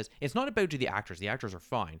because it's not about the actors. The actors are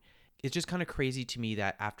fine. It's just kind of crazy to me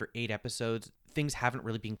that after 8 episodes, things haven't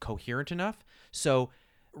really been coherent enough. So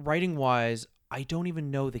writing wise, I don't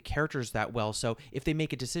even know the characters that well. So if they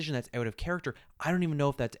make a decision that's out of character, I don't even know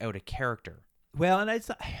if that's out of character. Well, and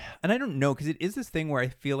I don't know, because it is this thing where I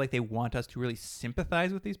feel like they want us to really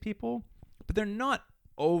sympathize with these people, but they're not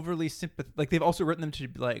overly sympathetic. Like, they've also written them to,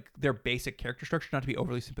 like, their basic character structure not to be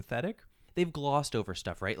overly sympathetic. They've glossed over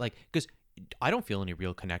stuff, right? Like, because I don't feel any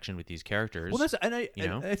real connection with these characters. Well,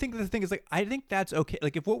 I think the thing is, like, I think that's okay.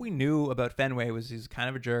 Like, if what we knew about Fenway was he's kind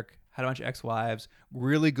of a jerk, had a bunch of ex-wives,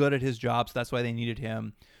 really good at his job, so that's why they needed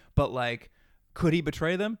him. But, like, could he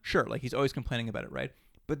betray them? Sure. Like, he's always complaining about it, right?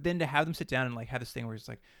 But then to have them sit down and, like, have this thing where it's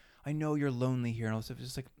like, I know you're lonely here and all this stuff, it's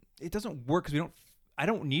just like, it doesn't work because I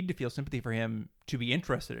don't need to feel sympathy for him to be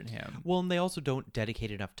interested in him. Well, and they also don't dedicate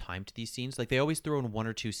enough time to these scenes. Like, they always throw in 1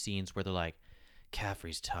 or 2 scenes where they're like,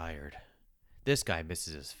 Caffrey's tired. This guy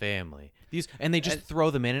misses his family. And they just throw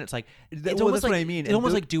them in, and it's like, it's almost that's like, what I mean. It's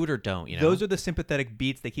almost like do it or don't, you know? Those are the sympathetic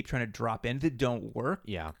beats they keep trying to drop in that don't work.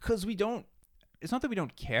 Yeah. Because it's not that we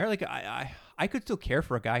don't care. Like, I could still care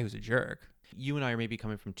for a guy who's a jerk. You and I are maybe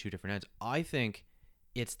coming from 2 different ends. I think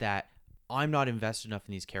it's that I'm not invested enough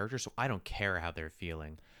in these characters, so I don't care how they're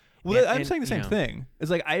feeling. Well, I'm saying the same thing.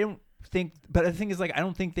 It's like, I don't think, but the thing is, like,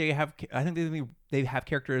 I think they have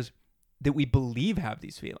characters that we believe have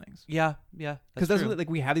these feelings. Yeah. Because that's what, like,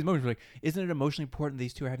 we have these moments where, like, isn't it emotionally important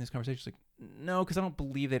these two are having this conversation? It's like, no, because I don't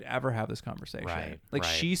believe they'd ever have this conversation. Right. Like,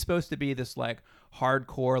 she's supposed to be this, like,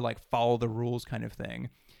 hardcore, like, follow the rules kind of thing.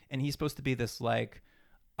 And he's supposed to be this, like,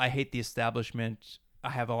 I hate the establishment. I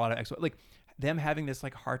have a lot of like, them having this,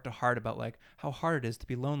 like, heart to heart about, like, how hard it is to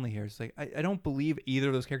be lonely here. It's like, I don't believe either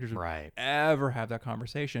of those characters would ever have that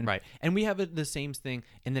conversation. Right. And we have the same thing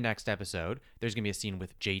in the next episode. There's going to be a scene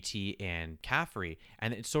with JT and Caffrey,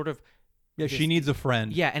 and it's sort of... Yeah, she needs a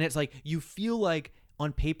friend. Yeah, and it's like, you feel like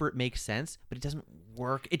on paper it makes sense, but it doesn't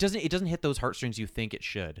work. It doesn't hit those heartstrings you think it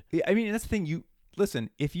should. Yeah, I mean, that's the thing. Listen,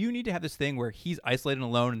 if you need to have this thing where he's isolated and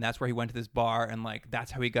alone and that's where he went to this bar and, like,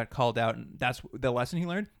 that's how he got called out and that's the lesson he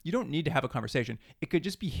learned, you don't need to have a conversation. It could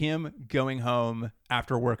just be him going home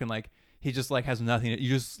after work and, like, he just, like, has nothing. You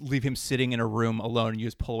just leave him sitting in a room alone and you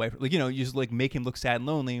just pull away. Like, you know, you just, like, make him look sad and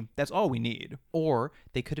lonely. That's all we need. Or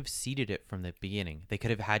they could have seeded it from the beginning. They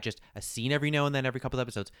could have had just a scene every now and then, every couple of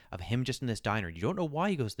episodes, of him just in this diner. You don't know why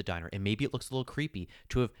he goes to the diner, and maybe it looks a little creepy,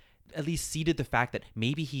 to have at least seeded the fact that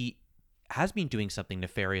maybe he has been doing something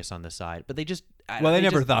nefarious on the side, but they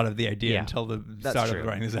never thought of the idea until the start of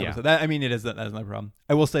writing this episode. That is no problem.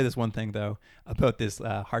 I will say this one thing though about this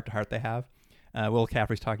heart to heart they have. Will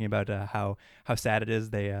Caffrey's talking about how sad it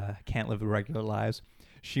is they can't live regular lives.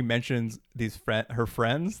 She mentions her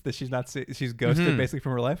friends that she's ghosted basically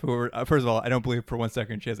from her life. Who are, first of all, I don't believe for 1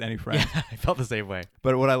 second she has any friends. Yeah, I felt the same way.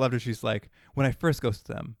 But what I loved is she's like, when I first ghosted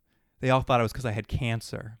them, they all thought it was because I had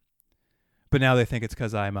cancer. But now they think it's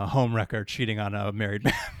because I'm a homewrecker cheating on a married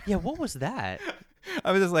man. Yeah, what was that?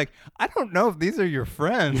 I was just like, I don't know if these are your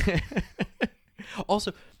friends.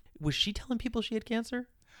 Also, was she telling people she had cancer?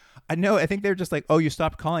 I know. I think they're just like, oh, you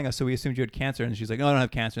stopped calling us, so we assumed you had cancer. And she's like, oh, I don't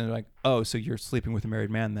have cancer. And they're like, oh, so you're sleeping with a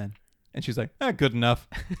married man then? And she's like, good enough.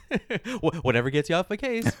 Whatever gets you off my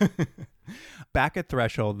case. Back at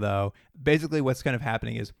Threshold, though, basically what's kind of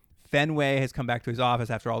happening is Fenway has come back to his office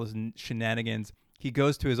after all this shenanigans. He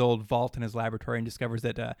goes to his old vault in his laboratory and discovers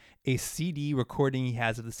that a CD recording he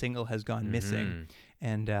has of the single has gone missing.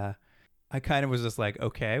 And I kind of was just like,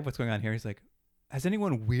 okay, what's going on here? He's like, has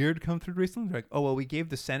anyone weird come through recently? They're like, oh, well, we gave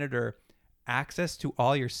the senator access to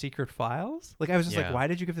all your secret files. Like, I was just like, why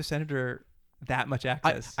did you give the senator that much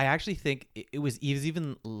access? I actually think it was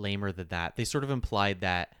even lamer than that. They sort of implied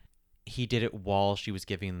that he did it while she was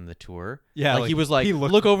giving them the tour. Yeah, like he was like,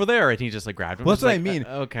 look over there, and he just like grabbed him. Well, that's what like, I mean.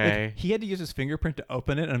 Okay. Like, he had to use his fingerprint to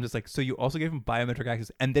open it, and I'm just like, so you also gave him biometric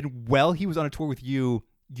access, and then while he was on a tour with you,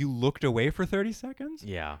 you looked away for 30 seconds?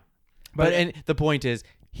 Yeah. But and the point is,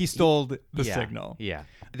 he stole the signal. Yeah.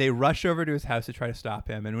 They rush over to his house to try to stop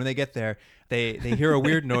him, and when they get there, they hear a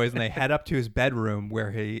weird noise, and they head up to his bedroom where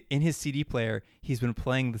in his CD player, he's been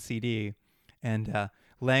playing the CD, and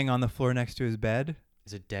laying on the floor next to his bed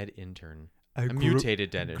is a dead intern. A mutated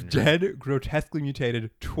dead intern. Dead, grotesquely mutated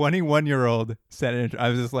 21-year-old Senate intern. I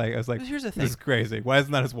was like, here's the thing. This is crazy. Why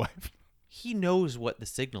isn't that his wife? He knows what the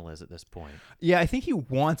signal is at this point. Yeah, I think he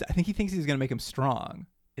thinks he's going to make him strong.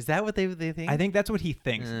 Is that what they think? I think that's what he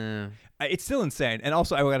thinks. It's still insane. And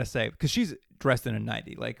also, I got to say, because she's dressed in a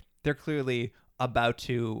 90, like, they're clearly about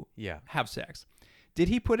to Yeah. have sex. Did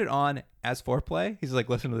he put it on as foreplay? He's like,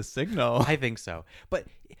 listen to the signal. I think so. But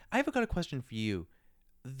I've got a question for you.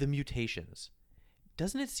 The mutations.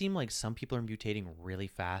 Doesn't it seem like some people are mutating really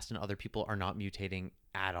fast and other people are not mutating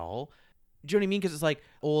at all? Do you know what I mean? Because it's like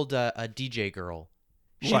old a DJ girl.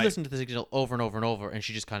 She Right. listened to the signal over and over and over, and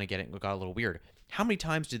she just kind of got a little weird. How many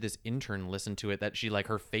times did this intern listen to it that she like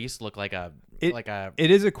her face looked like a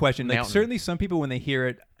It is a question. Like mountain. certainly some people when they hear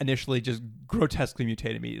it initially just grotesquely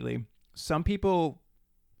mutate immediately. Some people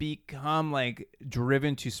become like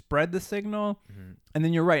driven to spread the signal, and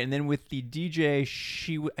then you're right. And then with the DJ,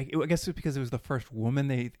 I guess it's because it was the first woman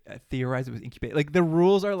they theorized it was incubated. Like the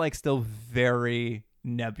rules are like still very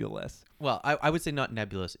nebulous. Well, I would say not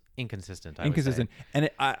nebulous, inconsistent. I would say. Inconsistent. And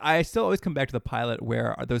I still always come back to the pilot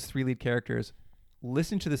where those three lead characters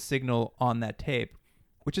listen to the signal on that tape,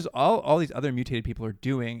 which is all these other mutated people are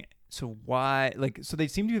doing. So why, like, so they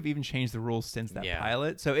seem to have even changed the rules since that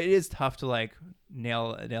pilot. So it is tough to like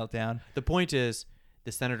nail it down. The point is,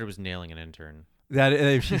 the senator was nailing an intern.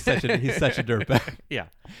 He's such a dirtbag. Yeah.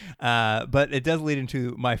 But it does lead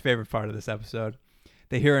into my favorite part of this episode.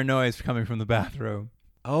 They hear a noise coming from the bathroom.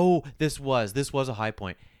 Oh, this was a high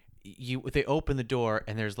point. They open the door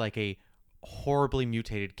and there's like a horribly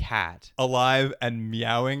mutated cat. Alive and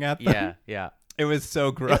meowing at them. Yeah, yeah. It was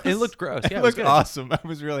so gross. It looked gross. Yeah, it it was looked good. awesome. I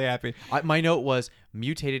was really happy. My note was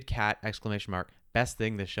mutated cat ! Best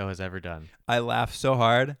thing this show has ever done. I laughed so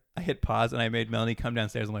hard. I hit pause and I made Melanie come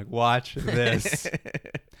downstairs. I'm like, watch this.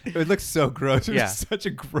 It looked so gross. It was such a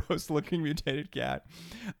gross looking mutated cat.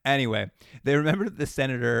 Anyway, they remembered that the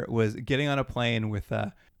senator was getting on a plane with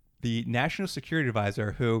the national security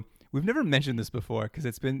advisor, who we've never mentioned this before because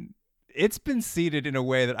it's been seeded in a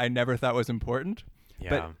way that I never thought was important. Yeah.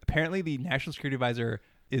 But apparently the national security advisor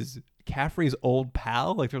is Caffrey's old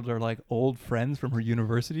pal. Like they're like old friends from her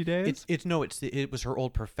university days. It was her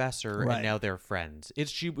old professor, Right. and now they're friends.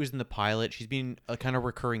 She was in the pilot. She's been a kind of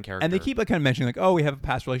recurring character. And they keep like kind of mentioning like, oh, we have a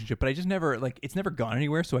past relationship, but I just never like it's never gone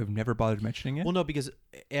anywhere, so I've never bothered mentioning it. Well, no, because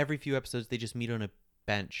every few episodes they just meet on a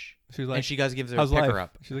bench. She's like, and she guys gives her a how's pick life? her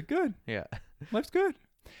up. She's like, good. Yeah. Life's good.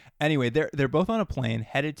 Anyway, they're both on a plane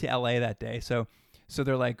headed to LA that day. So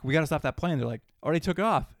they're like, we got to stop that plane. They're like, already took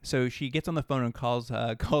off. So she gets on the phone and calls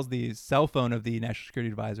the cell phone of the national security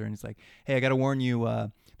advisor, and he's like, hey, I got to warn you,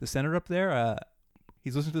 the senator up there,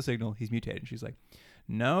 he's listening to the signal. He's mutated. And she's like,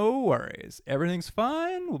 no worries, everything's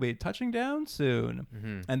fine. We'll be touching down soon.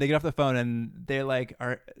 Mm-hmm. And they get off the phone, and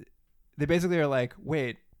they basically are like,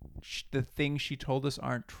 wait, the things she told us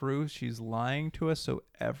aren't true. She's lying to us. So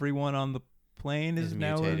everyone on the plane is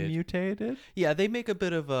now mutated. Yeah, they make a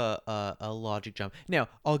bit of a logic jump. Now,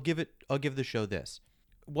 I'll give the show this.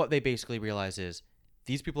 What they basically realize is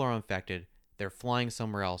these people are infected. They're flying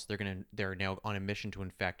somewhere else. They're now on a mission to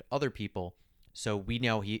infect other people. So we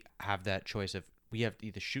now have that choice of we have to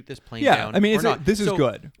either shoot this plane down. I mean, or not. this is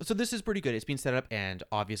good. So this is pretty good. It's been set up, and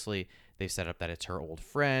obviously they've set up that it's her old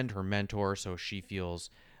friend, her mentor, so she feels.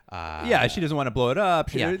 She doesn't want to blow it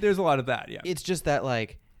up. There's a lot of that. Yeah, It's just that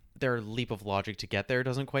like their leap of logic to get there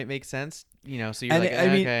doesn't quite make sense, So you're and like, I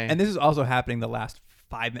mean, okay. and this is also happening the last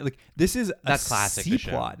 5 minutes. Like this is That's a classic, C the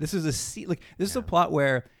show. plot. This is a C. Like this is a plot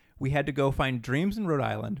where we had to go find Dreams in Rhode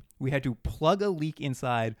Island. We had to plug a leak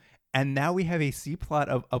inside, and now we have a C plot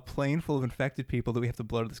of a plane full of infected people that we have to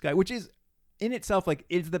blow to the sky, which is in itself like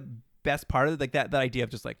it's the best part of it. Like that idea of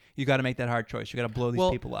just like you got to make that hard choice. You got to blow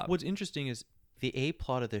these people up. What's interesting is the A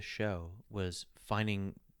plot of this show was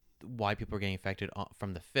finding why people are getting infected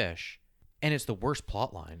from the fish, and it's the worst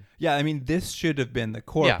plot line. Yeah, I mean, this should have been the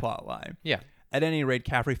core Yeah. plot line. Yeah. At any rate,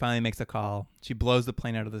 Caffrey finally makes a call. She blows the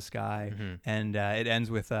plane out of the sky, and it ends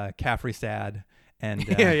with Caffrey sad and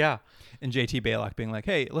yeah. and JT Baylock being like,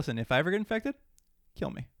 "Hey, listen, if I ever get infected,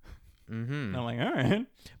 kill me." Mm-hmm. And I'm like, "All right."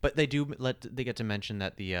 But they get to mention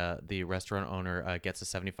that the restaurant owner gets a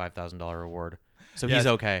 $75,000 reward, so Yes. he's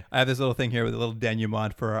okay. I have this little thing here with a little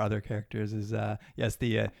denouement for our other characters. Is yes,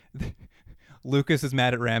 the Lucas is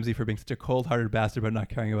mad at Ramsey for being such a cold-hearted bastard, but not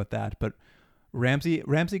caring about that. But Ramsey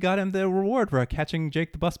got him the reward for catching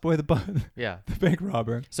Jake the busboy, the Yeah. bank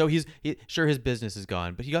robber. So he's sure his business is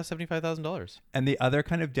gone, but he got $75,000. And the other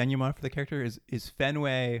kind of denouement for the character is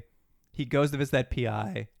Fenway. He goes to visit that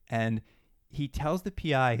PI, and he tells the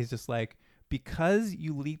PI, he's just like, because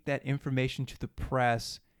you leaked that information to the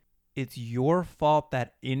press, it's your fault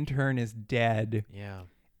that intern is dead. Yeah.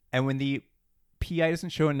 And when the PI doesn't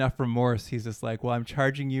show enough remorse, he's just like, well, I'm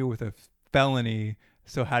charging you with a felony,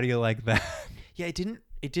 so how do you like that? Yeah, it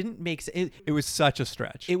didn't make sense. It was such a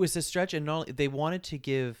stretch. It was a stretch, and not only, they wanted to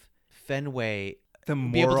give Fenway The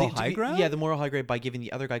be able moral to high be- ground? Yeah, the moral high grade by giving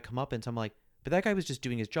the other guy comeuppance. I'm like, but that guy was just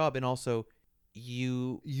doing his job, and also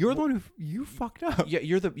You're the one you fucked up. Yeah,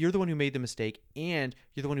 you're the one who made the mistake, and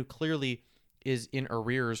you're the one who clearly is in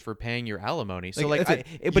arrears for paying your alimony. So But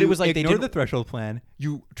it was like they ignore didn't. the threshold plan.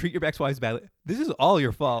 You treat your ex-wives badly. This is all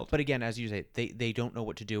your fault. But again, as you say, they don't know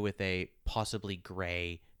what to do with a possibly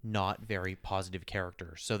gray, not very positive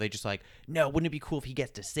character. So they just like, no, wouldn't it be cool if he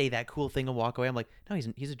gets to say that cool thing and walk away? I'm like, no,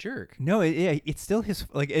 he's a jerk. No, it's still his.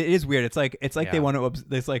 Like, it is weird. It's like Yeah. they want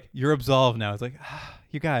to. It's like you're absolved now. It's like,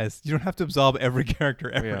 you guys, you don't have to absolve every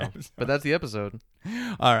character every episode. But that's the episode.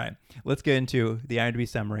 All right, let's get into the IMDb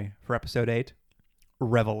summary for episode 8,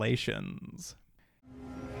 Revelations.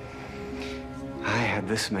 I had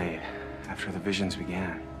this made after the visions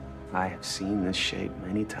began. I have seen this shape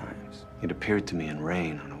many times. It appeared to me in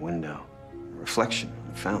rain on a window, a reflection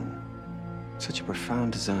on a fountain. Such a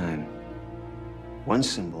profound design. One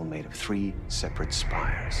symbol made of 3 separate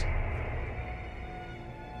spires.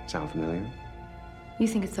 Sound familiar? You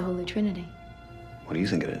think it's the Holy Trinity? What do you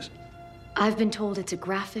think it is? I've been told it's a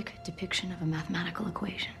graphic depiction of a mathematical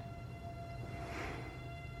equation.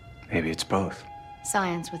 Maybe it's both.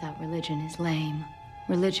 Science without religion is lame.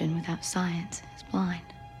 Religion without science is blind.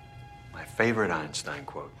 My favorite Einstein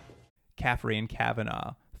quote. Caffrey and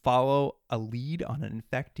Kavanaugh follow a lead on an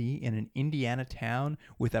infectee in an Indiana town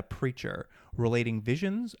with a preacher relating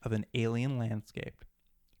visions of an alien landscape.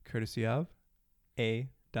 Courtesy of A.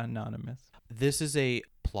 Anonymous. This is a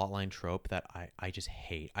plotline trope that I just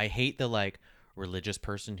hate. I hate the like religious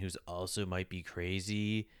person who's also might be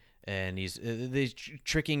crazy and he's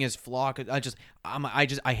tricking his flock.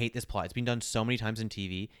 I hate this plot. It's been done so many times in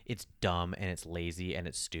TV. It's dumb and it's lazy and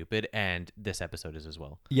it's stupid, and this episode is as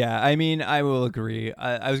well. Yeah, I mean, I will agree.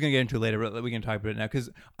 I was going to get into it later, but we can talk about it now because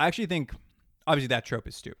I actually think obviously that trope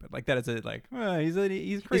is stupid. Like that is a like he's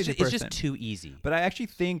a crazy person. It's just too easy. But I actually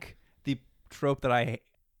think the trope that I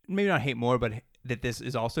maybe not hate more, but that this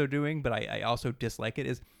is also doing, but I also dislike it,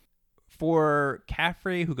 is for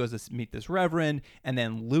Caffrey, who goes to meet this reverend, and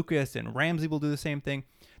then Lucas and Ramsey will do the same thing.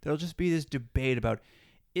 There'll just be this debate about,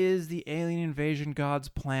 is the alien invasion God's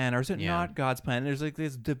plan, or is it not God's plan? And there's like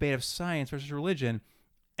this debate of science versus religion,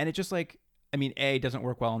 and it just like, I mean, A, doesn't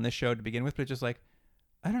work well on this show to begin with, but it's just like,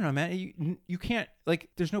 I don't know, man. You can't, like,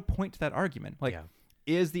 there's no point to that argument. Like,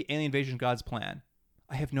 is the alien invasion God's plan?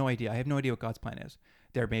 I have no idea. I have no idea what God's plan is.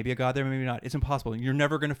 There may be a God, there may be not. It's impossible. You're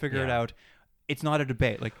never going to figure it out. It's not a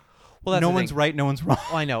debate. Like, well, that's no the one's thing. right, no one's wrong.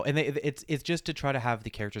 Well, I know, and it's just to try to have the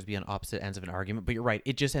characters be on opposite ends of an argument. But you're right;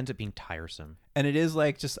 it just ends up being tiresome. And it is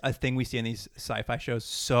like just a thing we see in these sci-fi shows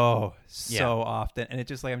so often, and it's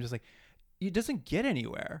just like I'm just like, it doesn't get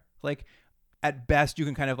anywhere. Like, at best, you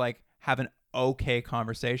can kind of like have an okay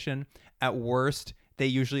conversation. At worst, they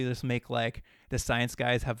usually just make like the science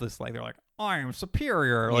guys have this like they're like, I'm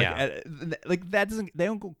superior. Like, like that doesn't. They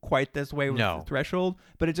don't go quite this way with the Threshold,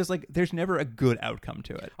 but it's just like there's never a good outcome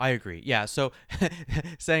to it. I agree. Yeah. So,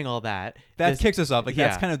 saying all that, that kicks us off. Like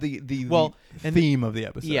that's kind of the theme of the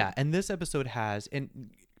episode. Yeah, and this episode has, and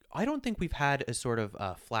I don't think we've had a sort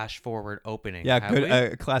of flash forward opening. Yeah,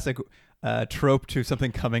 good classic trope to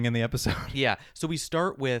something coming in the episode. Yeah. So we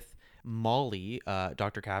start with Molly.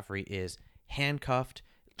 Dr. Caffrey is handcuffed.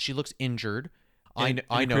 She looks injured. I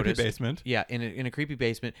noticed. Creepy basement. Yeah, in a creepy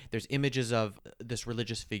basement. There's images of this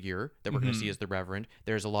religious figure that we're going to see as the Reverend.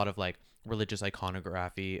 There's a lot of like religious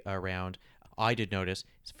iconography around. I did notice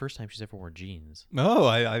it's the first time she's ever worn jeans.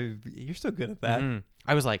 Oh, you're so good at that. Mm-hmm.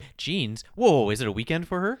 I was like, jeans? Whoa, is it a weekend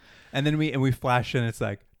for her? And then we flash in. It's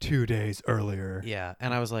like 2 days earlier. Yeah,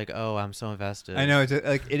 and I was like, oh, I'm so invested. I know. It's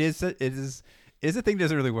like it is a thing that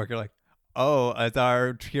doesn't really work. You're like, oh, is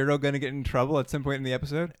our hero going to get in trouble at some point in the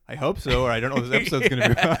episode? I hope so, or I don't know what this episode's going to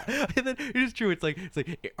be about. And then it is true. It's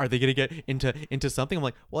like, are they going to get into something? I'm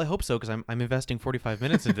like, well, I hope so, because I'm investing 45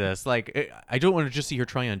 minutes into this. Like, I don't want to just see her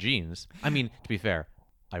trying on jeans. I mean, to be fair,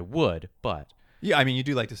 I would, but yeah, I mean, you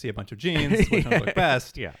do like to see a bunch of jeans, which ones look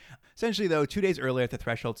best. Yeah. Essentially, though, 2 days earlier at the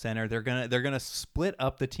Threshold Center, they're gonna split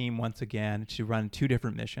up the team once again to run 2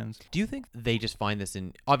 different missions. Do you think they just find this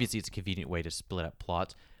obviously it's a convenient way to split up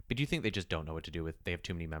plots, but do you think they just don't know what to do with? They have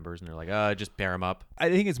too many members, and they're like, just pair them up. I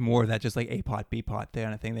think it's more that just like A plot, B plot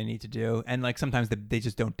kind of thing they need to do, and like sometimes they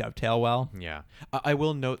just don't dovetail well. Yeah, I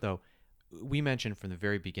will note though, we mentioned from the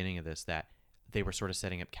very beginning of this that they were sort of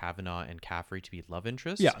setting up Kavanaugh and Caffrey to be love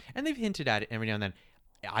interests. Yeah, and they've hinted at it every now and then.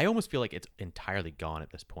 I almost feel like it's entirely gone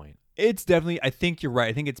at this point. It's definitely. I think you're right.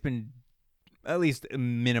 I think it's been at least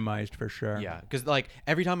minimized for sure. Yeah, because like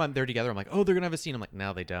every time I'm there together, I'm like, oh, they're gonna have a scene. I'm like,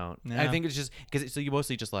 no, they don't. Yeah. I think it's just because you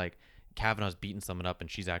mostly just like Kavanaugh's beating someone up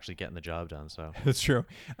and she's actually getting the job done. So that's true.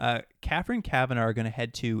 Caffrey and Kavanaugh are going to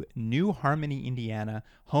head to New Harmony, Indiana,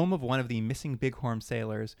 home of one of the missing Bighorn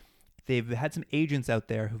sailors. They've had some agents out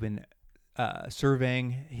there who've been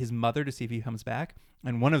surveying his mother to see if he comes back,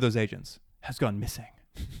 and one of those agents has gone missing.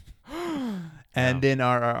 And then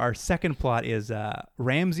our second plot is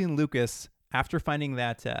Ramsey and Lucas, after finding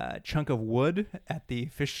that chunk of wood at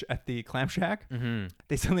the clam shack,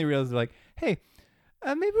 they suddenly realize, they're like, hey,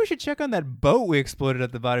 maybe we should check on that boat we exploded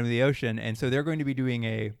at the bottom of the ocean. And so they're going to be doing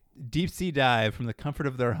a deep sea dive from the comfort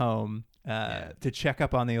of their home to check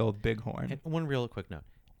up on the old Bighorn. And one real quick note.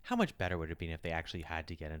 How much better would it have been if they actually had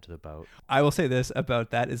to get into the boat? I will say this about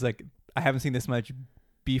that is, like, I haven't seen this much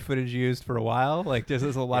B footage used for a while. Like, there's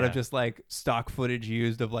a lot of just like stock footage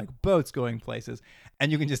used of like boats going places,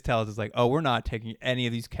 and you can just tell it's like, oh, we're not taking any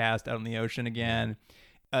of these cast out in the ocean again.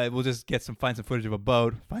 We'll just find some footage of a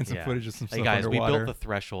boat, find some footage of some stuff guys, underwater. we built the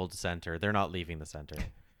Threshold Center. They're not leaving the center.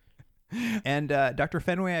 And Dr.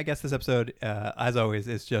 Fenway, I guess this episode, as always,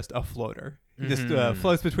 is just a floater. He just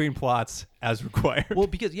floats between plots as required. Well,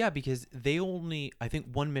 because they only, I think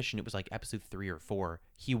one mission, it was like episode 3 or 4,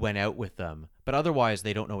 he went out with them, but otherwise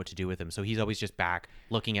they don't know what to do with him. So he's always just back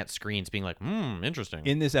looking at screens being like, interesting.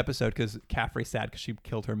 In this episode, because Caffrey's sad because she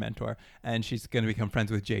killed her mentor and she's going to become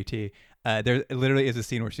friends with JT, there literally is a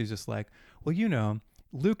scene where she's just like, well, you know,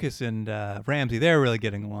 Lucas and Ramsey, they're really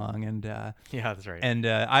getting along, and yeah, that's right. And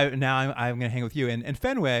I'm gonna hang with you. And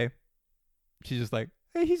Fenway, she's just like,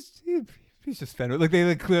 hey, he's just Fenway. Like,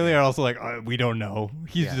 they clearly are also like, we don't know,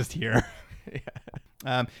 he's just here.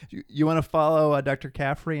 You want to follow Dr.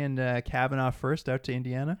 Caffrey and Kavanaugh first out to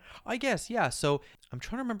Indiana? I guess, yeah. So I'm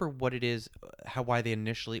trying to remember what it is, why did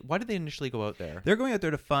they initially go out there? They're going out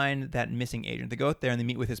there to find that missing agent. They go out there and they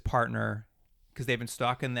meet with his partner, because they've been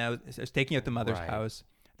staking out the mother's house.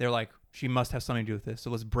 They're like, she must have something to do with this, so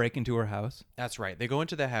let's break into her house. That's right. They go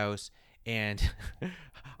into the house, and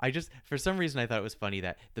for some reason, I thought it was funny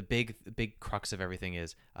that the big crux of everything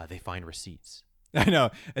is they find receipts. I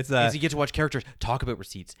know. It's you get to watch characters talk about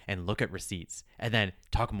receipts and look at receipts and then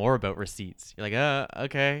talk more about receipts. You're like,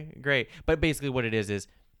 okay, great. But basically what it is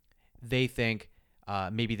they think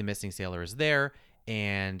maybe the missing sailor is there.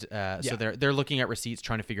 And so they're looking at receipts,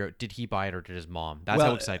 trying to figure out, did he buy it or did his mom? That's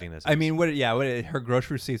how exciting this is. I mean, her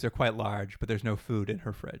grocery receipts are quite large, but there's no food in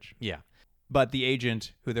her fridge. Yeah. But the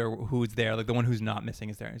agent who's there, like the one who's not missing,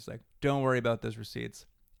 is there. And he's like, don't worry about those receipts.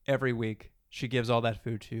 Every week, she gives all that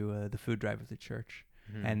food to the food drive of the church.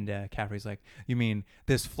 Mm-hmm. And Caffrey's like, you mean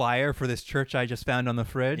this flyer for this church I just found on the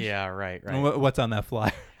fridge? Yeah, right. What's on that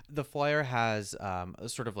flyer? The flyer has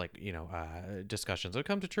sort of like, discussions. Oh,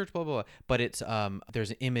 come to church, blah, blah, blah. But it's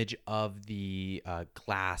there's an image of the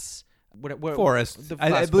glass forest. The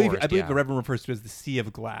glass I believe forest, the Reverend refers to it as the sea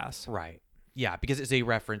of glass. Right. Yeah, because it's a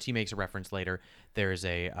reference. He makes a reference later. There's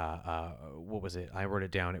a what was it? I wrote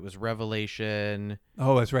it down. It was Revelation.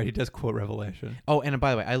 Oh, that's right. He does quote Revelation. Oh, and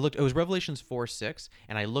by the way, it was Revelations 4:6,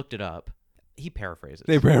 and I looked it up. He paraphrases.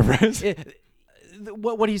 They paraphrase.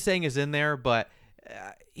 What he's saying is in there, but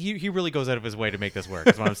he really goes out of his way to make this work,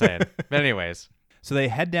 is what I'm saying. But anyways. So they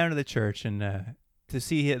head down to the church and to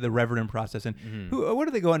see the Reverend process. And what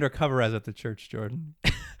do they go undercover as at the church, Jordan?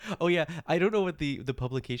 Oh, yeah. I don't know what the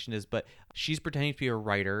publication is, but she's pretending to be a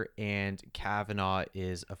writer, and Kavanaugh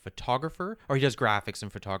is a photographer, or he does graphics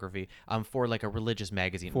and photography for like a religious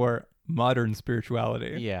magazine. For modern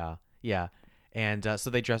spirituality. Yeah, yeah. And so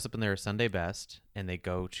they dress up in their Sunday best, and they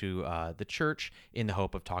go to the church in the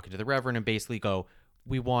hope of talking to the Reverend and basically go,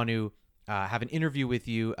 we want to have an interview with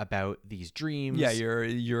you about these dreams. Yeah,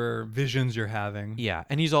 your visions you're having. Yeah.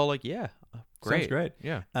 And he's all like, yeah, great. Sounds great.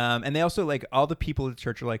 Yeah. And they also, like, all the people at the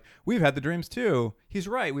church are like, we've had the dreams too. He's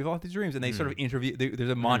right. We've all had these dreams. And they sort of interview. There's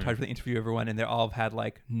a montage where they interview everyone, and they all have had,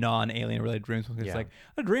 like, non-alien related dreams. It's like,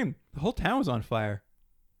 a dream. The whole town was on fire.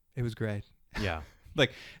 It was great. Yeah.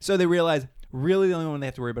 Like, so they realize really the only one they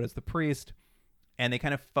have to worry about is the priest. And they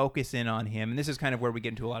kind of focus in on him. And this is kind of where we get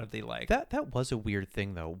into a lot of the, like... That was a weird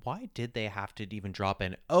thing, though. Why did they have to even drop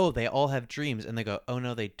in, oh, they all have dreams, and they go, oh,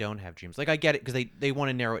 no, they don't have dreams? Like, I get it, because they want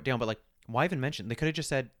to narrow it down, but, like, why even mention? They could have just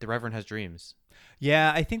said, the Reverend has dreams.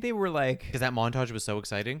 Yeah, I think they were, like... Because that montage was so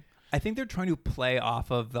exciting. I think they're trying to play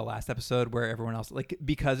off of the last episode where everyone else... Like,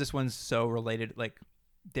 because this one's so related, like...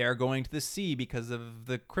 They're going to the sea because of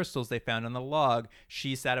the crystals they found on the log.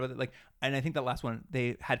 She's sad about it. Like, and I think that last one,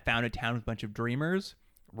 they had found a town with a bunch of dreamers.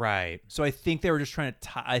 Right. So I think they were just trying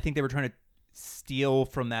to steal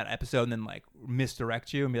from that episode and then like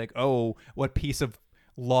misdirect you and be like, oh, what piece of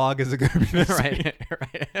log is it going to be? Right.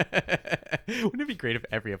 Wouldn't it be great if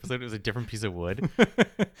every episode was a different piece of wood?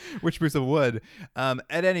 Which piece of wood?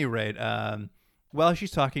 At any rate, while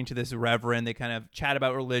she's talking to this Reverend, they kind of chat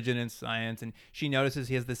about religion and science, and she notices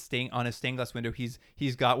he has this on his stained glass window.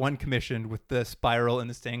 He's got one commissioned with the spiral and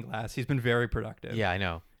the stained glass. He's been very productive. Yeah, I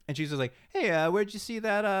know. And she's just like, hey, where'd you see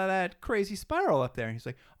that crazy spiral up there? And he's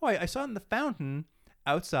like, oh, I saw it in the fountain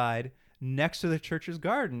outside next to the church's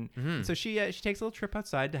garden. And so she takes a little trip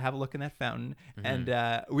outside to have a look in that fountain. And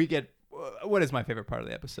we get what is my favorite part of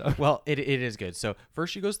the episode? Well, it is good. So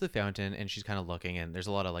first she goes to the fountain and she's kind of looking, and there's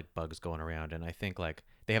a lot of like bugs going around, and I think like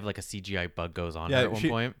they have like a CGI bug goes on her at one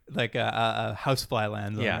point. Like a housefly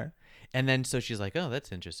lands on her. And then so she's like, oh,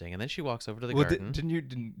 that's interesting. And then she walks over to the garden. Didn't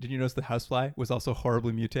you notice the housefly was also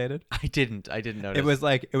horribly mutated? I didn't notice.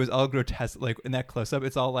 It was all grotesque. Like in that close up,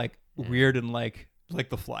 it's all like weird and like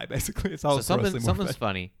the fly, basically. It's all so something's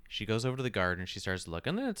funny. She goes over to the garden. She starts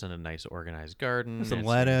looking, and it's in a nice, organized garden. Some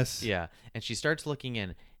lettuce. Yeah, and she starts looking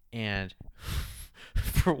in, and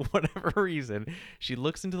for whatever reason, she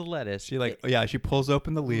looks into the lettuce. She pulls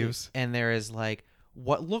open the leaves, and there is like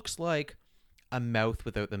what looks like a mouth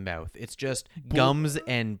without the mouth. It's just gums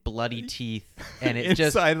and bloody teeth, and it's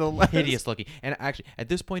just hideous looking. And actually, at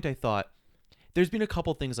this point, I thought there's been a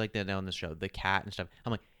couple things like that now in the show, the cat and stuff.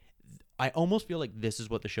 I'm like, I almost feel like this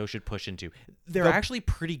is what the show should push into. They're actually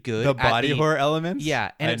pretty good. The body horror elements?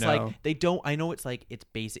 Yeah. And it's like, they don't, I know it's like, it's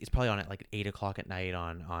basic. It's probably on at like 8 o'clock at night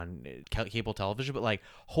on cable television, but like,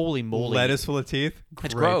 holy moly. Lettuce full of teeth?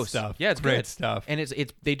 It's gross. Stuff. Yeah, it's great good stuff. And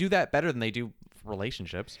they do that better than they do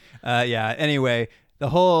relationships. Anyway, the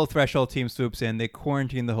whole Threshold team swoops in. They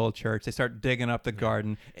quarantine the whole church. They start digging up the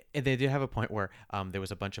garden. And they did have a point where there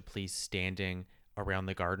was a bunch of police standing around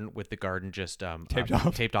the garden with the garden just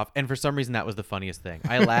taped off, and for some reason that was the funniest thing.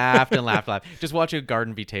 I laughed and laughed just watching a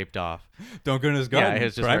garden be taped off. Don't go in his garden. Yeah, it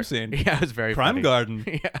was just crime scene. Yeah, it was very crime funny. Garden.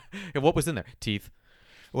 Yeah. And what was in there? Teeth.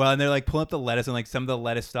 Well, and they're like pulling up the lettuce, and like some of the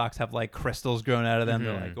lettuce stalks have like crystals growing out of them.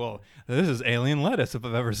 They're like, well, this is alien lettuce if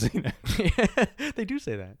I've ever seen it. They do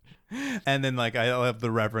say that. And then like I have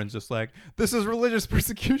the reverend's just like, this is religious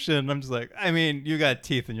persecution. I'm just like, I mean, you got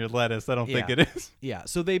teeth in your lettuce. I don't think it is. Yeah.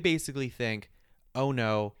 So they basically think, oh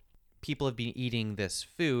no, people have been eating this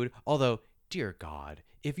food. Although, dear God,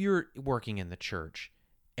 if you're working in the church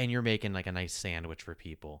and you're making like a nice sandwich for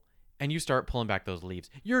people and you start pulling back those leaves,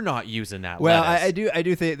 you're not using that lettuce. I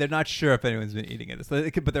do think they're not sure if anyone's been eating it,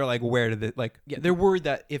 but they're like, where did it like? Yeah, they're worried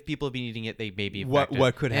that if people have been eating it, they may be infected.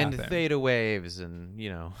 What could happen? And theta waves and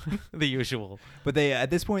the usual. But they at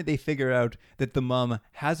this point they figure out that the mom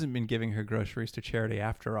hasn't been giving her groceries to charity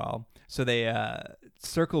after all, so they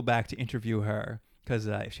circle back to interview her. Because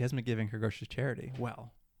if she hasn't been giving her groceries to charity,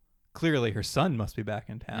 well, clearly her son must be back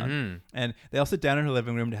in town. Mm-hmm. And they all sit down in her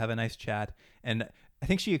living room to have a nice chat. And I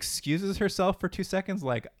think she excuses herself for 2 seconds,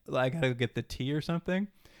 like, I gotta go get the tea or something.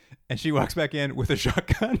 And she walks back in with a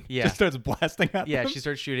shotgun. Yeah. Just starts blasting at them. Yeah, she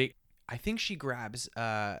starts shooting. I think she grabs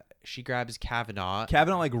Kavanaugh.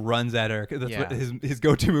 Kavanaugh like runs at her. That's what his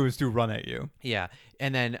go-to move is to run at you. Yeah,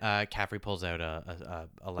 and then Caffrey pulls out a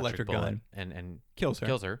electric bullet gun and kills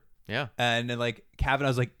her. Yeah. And then like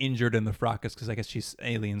Kavanaugh's like injured in the fracas because I guess she's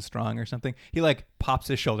alien strong or something. He like pops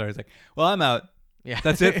his shoulder. He's like, well, I'm out. Yeah.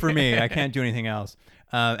 That's it for me. I can't do anything else.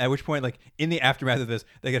 At which point, like in the aftermath of this,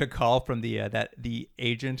 they get a call from the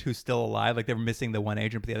agent who's still alive. Like they were missing the one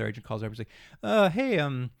agent, but the other agent calls her up. He's like, hey,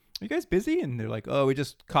 are you guys busy? And they're like, oh, we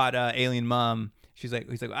just caught alien mom. He's like,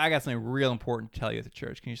 I got something real important to tell you at the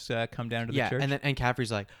church. Can you just come down to the church? Yeah, and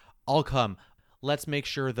Caffrey's like, I'll come. Let's make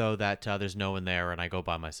sure, though, that there's no one there and I go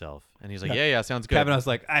by myself. And he's like, yeah, sounds good. Kavanaugh's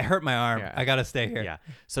like, I hurt my arm. Yeah. I got to stay here. Yeah.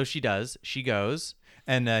 So she does. She goes.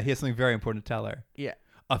 And he has something very important to tell her. Yeah.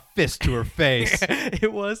 A fist to her face.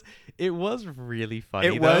 It was really funny.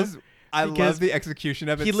 It was. I love the execution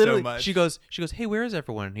of it so much. She goes, hey, where is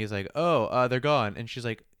everyone? And he's like, oh, they're gone. And she's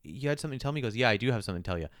like, you had something to tell me? He goes, yeah, I do have something to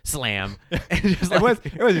tell you. Slam. And just it was.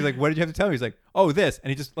 He's like, what did you have to tell me? He's like, oh, this. And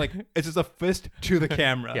he just like, it's just a fist to the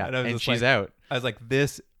camera. Yeah, and she's like, out. I was like,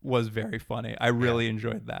 this was very funny. I really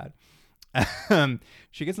enjoyed that.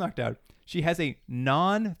 She gets knocked out. She has a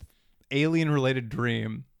non-alien related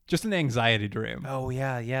dream. Just an anxiety dream. Oh,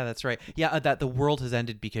 yeah, that's right. Yeah, that the world has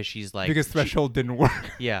ended because she's like... Because Threshold didn't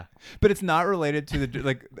work. Yeah. But it's not related to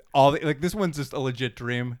this one's just a legit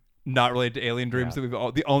dream, not related to alien dreams that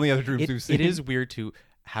the only other dreams we've seen. It is weird to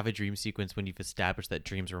have a dream sequence when you've established that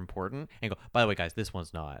dreams are important and go, by the way, guys, this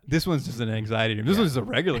one's not. This one's just an anxiety dream. This one's just a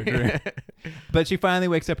regular dream. But she finally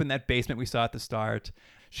wakes up in that basement we saw at the start.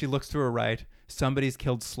 She looks to her right. Somebody's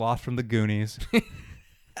killed Sloth from the Goonies.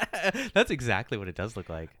 That's exactly what it does look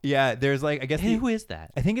like. Yeah, there's like, I guess... Who is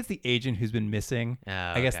that? I think it's the agent who's been missing. Oh,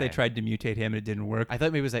 I guess they tried to mutate him and it didn't work. I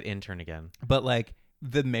thought maybe it was that intern again. But like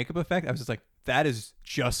the makeup effect, I was just like, that is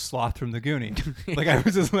just Sloth from the Goonies. Like I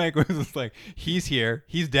was just like, he's here.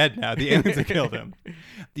 He's dead now. The aliens have killed him.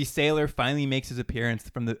 The sailor finally makes his appearance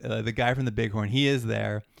from the guy from the Bighorn. He is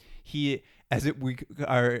there. He, we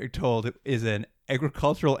are told, is an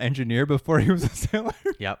agricultural engineer before he was a sailor.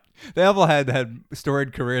 Yep. They all had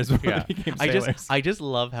storied careers before Yeah. they became I sailors. just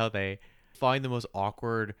love how they find the most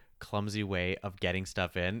awkward, clumsy way of getting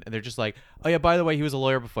stuff in, and they're just like, oh yeah, by the way, he was a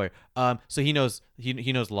lawyer before. So he knows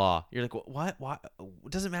law. You're like, what?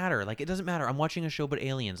 It doesn't matter. Like, it doesn't matter. I'm watching a show about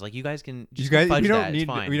aliens. Like, you guys can just fudge we that. don't It's need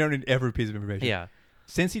fine. we don't need every piece of information. Yeah.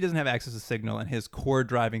 Since he doesn't have access to signal and his core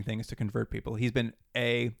driving thing is to convert people, he's been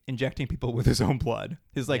injecting people with his own blood.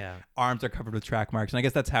 His arms are covered with track marks, and I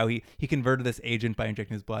guess that's how he converted this agent by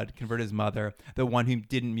injecting his blood. Converted his mother, the one who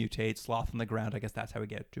didn't mutate, sloth on the ground. I guess that's how we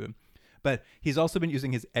get to him. But he's also been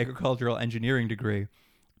using his agricultural engineering degree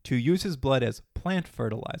to use his blood as plant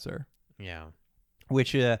fertilizer. Yeah.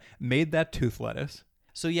 Which made that tooth lettuce.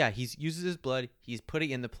 So yeah, he uses his blood. He's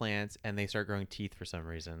putting in the plants, and they start growing teeth for some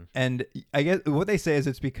reason. And I guess what they say is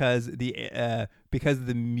it's because the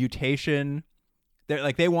mutation,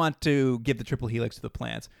 they want to give the triple helix to the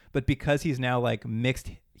plants, but because he's now like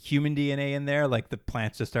mixed human DNA in there, like the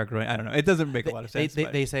plants just start growing. I don't know. It doesn't make a lot of sense.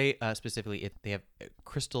 They say specifically they have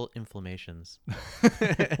crystal inflammations.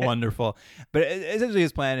 Wonderful. But essentially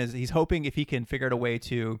his plan is he's hoping if he can figure out a way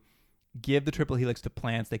to give the triple helix to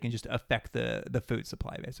plants, they can just affect the food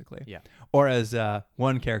supply, basically. Yeah. Or as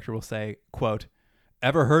one character will say, quote,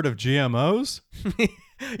 ever heard of GMOs?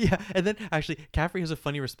 Yeah. And then actually, Caffrey has a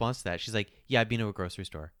funny response to that. She's like, yeah, I've been to a grocery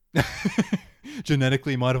store.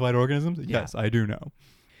 Genetically modified organisms? Yes, I do know.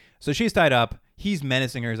 So she's tied up. He's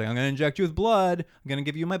menacing her. He's like, I'm going to inject you with blood. I'm going to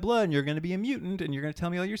give you my blood, and you're going to be a mutant, and you're going to tell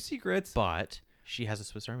me all your secrets. But she has a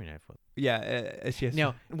Swiss Army knife with her. Yeah, she has.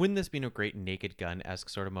 Now, wouldn't this be a great Naked Gun-esque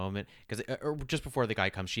sort of moment? Because just before the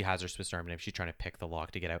guy comes, she has her Swiss Army knife. She's trying to pick the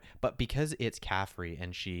lock to get out. But because it's Caffrey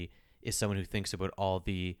and she is someone who thinks about all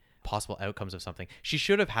the possible outcomes of something, she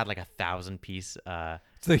should have had like 1,000-piece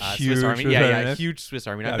It's a huge Swiss Army. Swiss Yeah, Army yeah, knife. huge Swiss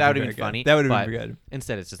Army knife. That That would would be have been very funny. good. That would have but been good.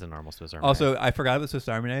 Instead, it's just a normal Swiss Army Also, knife. I forgot about the Swiss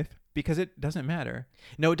Army knife because it doesn't matter.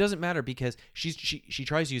 No, it doesn't matter because she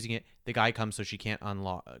tries using it. The guy comes, so she can't Get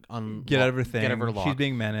out of her thing. Get out of her lock. She's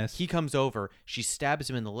being menaced. He comes over. She stabs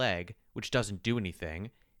him in the leg, which doesn't do anything.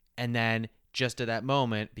 And then, just at that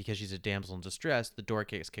moment, because she's a damsel in distress, the door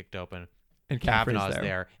gets kicked open. And Caffrey's Kavanaugh's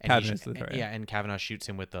there. And Kavanagh's there, yeah, and Kavanaugh shoots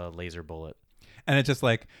him with a laser bullet. And it's just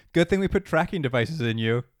like, good thing we put tracking devices in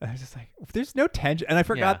you. And I was just like, there's no tension. And I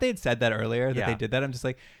forgot they had said that earlier, that they did that. I'm just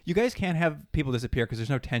like, you guys can't have people disappear because there's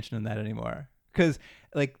no tension in that anymore. Because,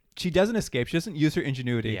 like, she doesn't escape. She doesn't use her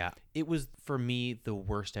ingenuity. Yeah. It was, for me, the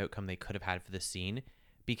worst outcome they could have had for this scene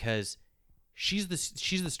because she's the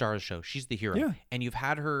star of the show. She's the hero. Yeah. And you've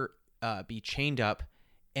had her be chained up.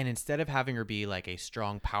 And instead of having her be like a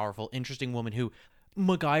strong, powerful, interesting woman who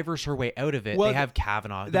MacGyver's her way out of it, they have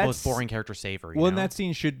Kavanaugh, the most boring character, save her. And that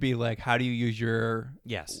scene should be like, how do you use your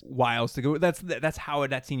wiles to go? That's how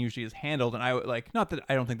that scene usually is handled. And I like, not that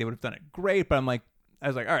I don't think they would have done it great, but I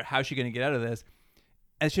was like, all right, how's she going to get out of this?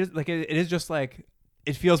 And she like, it is just like,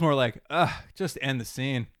 it feels more like, just end the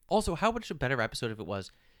scene. Also, how much a better episode if it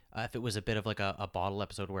was a bit of like a bottle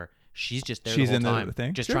episode where she's just there She's the in whole the time,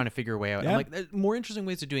 thing. just Sure. trying to figure a way out. Yeah. I'm like, there's more interesting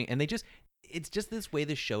ways of doing it. And it's just this way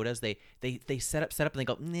this show does. They set up and they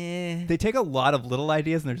go, nah. They take a lot of little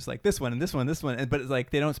ideas and they're just like, this one and this one, this one. But it's like,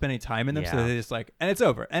 they don't spend any time in them. So Yeah. they just like, and it's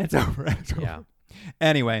over, and it's over, and it's over. Yeah.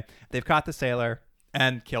 Anyway, they've caught the sailor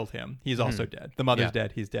and killed him. He's also dead. The mother's Yeah.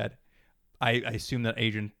 dead. He's dead. I assume that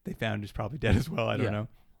agent they found is probably dead as well. I don't Yeah. know.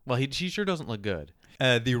 Well, she sure doesn't look good.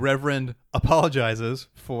 The Reverend apologizes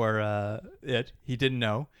for it. He didn't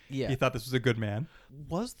know. Yeah. He thought this was a good man.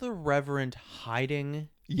 Was the Reverend hiding?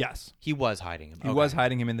 Yes. He was hiding him. He was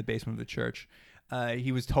hiding him in the basement of the church.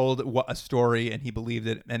 He was told a story and he believed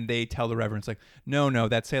it. And they tell the Reverend, it's like, no,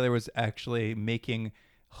 that sailor was actually making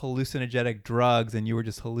hallucinogenic drugs and you were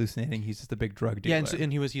just hallucinating. He's just a big drug dealer. Yeah,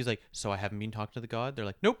 and he was like, so I haven't been talking to the god? They're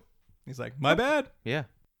like, nope. He's like, my bad. Yeah.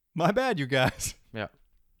 My bad, you guys. Yeah.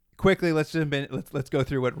 Quickly, let's jump in. Let's go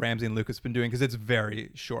through what Ramsey and Lucas have been doing because it's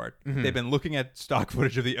very short. Mm-hmm. They've been looking at stock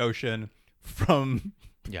footage of the ocean from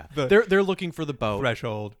Yeah. the They're looking for the boat.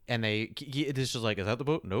 threshold. And it's just like, is that the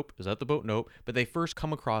boat? Nope. Is that the boat? Nope. But they first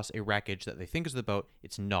come across a wreckage that they think is the boat.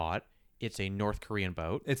 It's not. It's a North Korean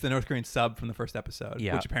boat. It's the North Korean sub from the first episode,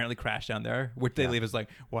 Yeah. which apparently crashed down there, which they leave as like,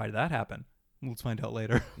 why did that happen? Let's find out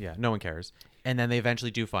later. Yeah, no one cares. And then they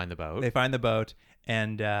eventually do find the boat. They find the boat,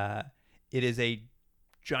 and it is a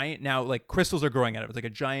giant, now like crystals are growing out of it. It's like a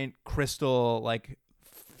giant crystal like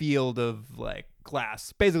field of like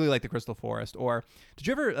glass, basically like the Crystal Forest. Or did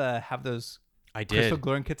you ever have those I did. crystal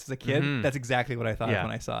glowing kits as a kid? Mhm. That's exactly what I thought of Yeah.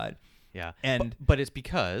 when I saw it. Yeah. And but it's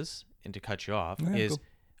because, and to cut you off, Yeah, is cool.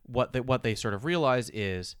 what they sort of realize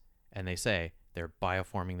is, and they say, they're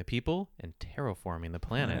bioforming the people and terraforming the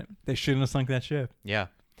planet. Right. They shouldn't have sunk that ship. Yeah.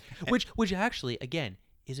 Which actually, again,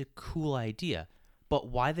 is a cool idea. But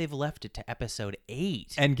why they've left it to episode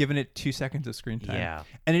 8 and given it 2 seconds of screen time. Yeah.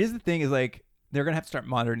 And it is the thing is like they're gonna have to start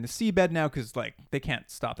monitoring the seabed now because like they can't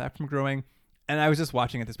stop that from growing. And I was just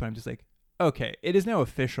watching at this point. I'm just like, okay, it is now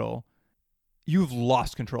official. You've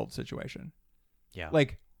lost control of the situation. Yeah.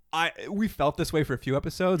 Like we felt this way for a few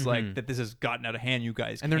episodes, like that this has gotten out of hand. You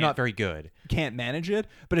guys and they're not very good. Can't manage it.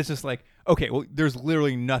 But it's just like, okay, well, there's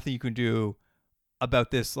literally nothing you can do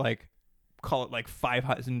about this. Like, call it like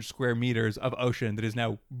 500 square meters of ocean that is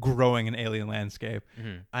now growing an alien landscape.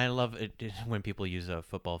 I love it when people use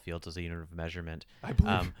football fields as a unit of measurement. I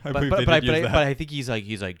believe but I think he's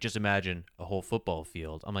like, just imagine a whole football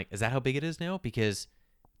field. I'm like, is that how big it is now? Because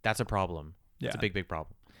that's a problem. Yeah. It's a big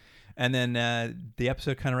problem. And then the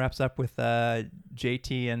episode kind of wraps up with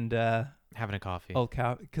JT and having a coffee. Old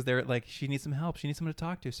cow, because they're like, she needs some help. She needs someone to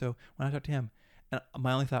talk to. So why not talk to him? And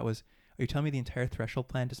my only thought was, are you telling me the entire Threshold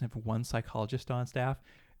plan doesn't have one psychologist on staff?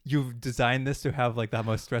 You've designed this to have like the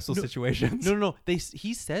most stressful situations. No.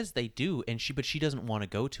 He says they do, but she doesn't want to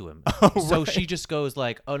go to him. So right. she just goes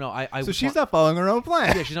like, "Oh no, I." So she's not following her own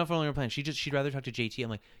plan. Yeah, she's not following her plan. She'd rather talk to JT. I'm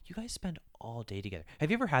like, you guys spend all day together.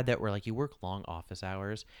 Have you ever had that where like you work long office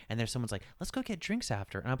hours and there's someone's like, "Let's go get drinks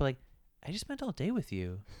after," and I'll be like, I just spent all day with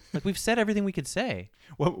you. Like we've said everything we could say.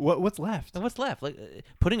 What's left? What's left? Like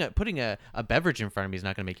putting a beverage in front of me is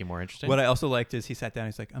not going to make you more interesting. What I also liked is he sat down.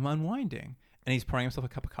 He's like, I'm unwinding, and he's pouring himself a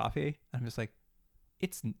cup of coffee. And I'm just like,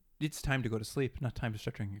 it's time to go to sleep, not time to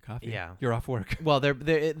start drinking coffee. Yeah, you're off work. Well,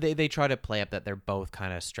 they try to play up that they're both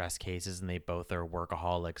kind of stress cases and they both are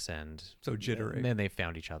workaholics and so jittery. And they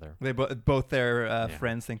found each other. They both their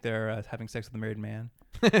friends think they're having sex with a married man.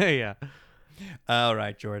 Yeah. All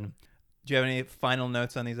right, Jordan. Do you have any final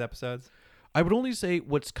notes on these episodes? I would only say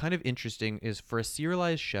what's kind of interesting is for a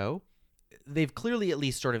serialized show, they've clearly at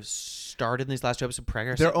least sort of started in these last 2 episodes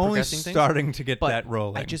progressing. They're only starting to get that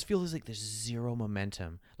rolling. I just feel like there's zero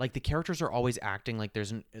momentum. Like the characters are always acting like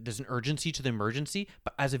there's an urgency to the emergency,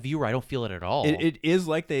 but as a viewer, I don't feel it at all. It is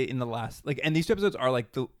like they in the last and these 2 episodes are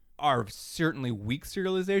like are certainly weak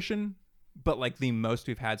serialization, but like the most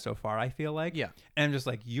we've had so far, I feel like. Yeah. And I'm just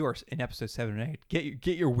like, you're in episode 7 and 8.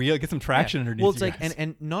 Get your wheel, get some traction underneath. Well, it's you like, guys.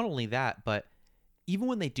 and not only that, but even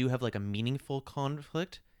when they do have like a meaningful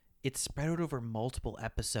conflict, it's spread out over multiple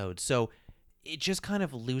episodes. So it just kind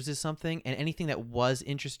of loses something, and anything that was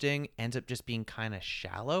interesting ends up just being kind of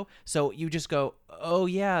shallow. So you just go, oh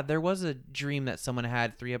yeah, there was a dream that someone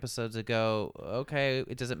had 3 episodes ago. Okay,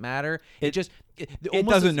 it doesn't matter. It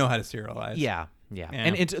doesn't know how to serialize. Yeah.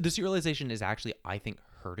 And the serialization is actually, I think,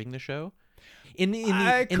 hurting the show.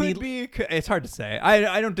 It's hard to say.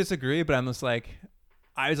 I don't disagree, but I'm just like,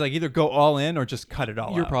 I was like, either go all in or just cut it all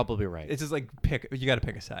out. You're probably right. It's just like you got to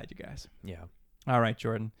pick a side, you guys. Yeah. All right,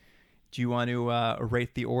 Jordan. Do you want to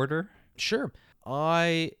rate the order? Sure.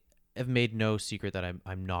 I have made no secret that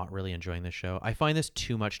I'm not really enjoying this show. I find this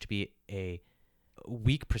too much to be a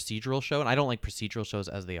weak procedural show, and I don't like procedural shows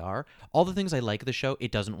as they are. All the things I like of the show,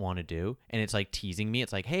 it doesn't want to do, and it's like teasing me.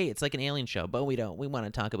 It's like, hey, it's like an alien show, but we want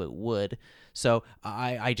to talk about wood. So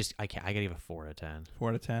I gotta give it a 4 out of 10. 4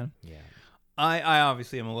 out of 10. Yeah. I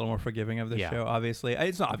obviously am a little more forgiving of this Yeah. show. Obviously,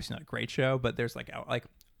 it's obviously not a great show, but there's like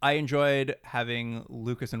I enjoyed having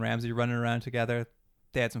Lucas and Ramsey running around together.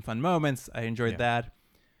 They had some fun moments. I enjoyed that.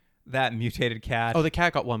 That mutated cat. Oh, the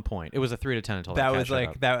cat got 1 point. It was a 3 out of 10 until that cat was showed like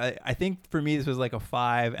up. that. I think for me this was like a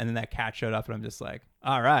 5, and then that cat showed up, and I'm just like,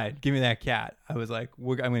 all right, give me that cat. I was like,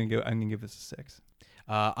 I'm gonna give this a 6.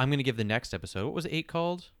 I'm gonna give the next episode. What was 8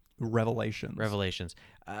 called? Revelations.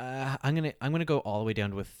 I'm gonna go all the way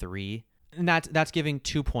down to a 3, and that's giving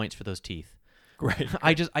 2 points for those teeth. Great.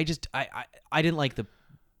 I didn't like the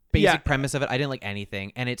basic premise of it. I didn't like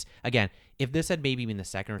anything. And it's, again, if this had maybe been the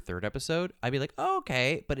 2nd or 3rd episode, I'd be like, oh,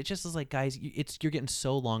 okay. But it just is like, guys, you're getting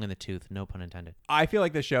so long in the tooth. No pun intended. I feel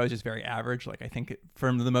like the show is just very average. Like, I think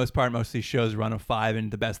for the most part, most of these shows run a 5,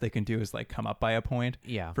 and the best they can do is like come up by a point.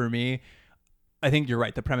 Yeah. For me, I think you're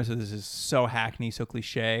right. The premise of this is so hackney, so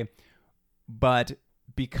cliche. But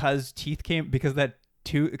because that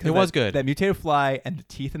was good. That mutated fly and the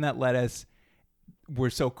teeth in that lettuce were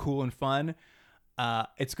so cool and fun.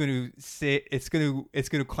 It's going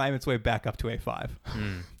to climb its way back up to a 5.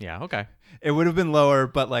 Yeah, okay. It would have been lower,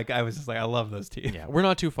 but like I was just like, I love those teeth. Yeah, we're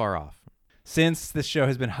not too far off. Since this show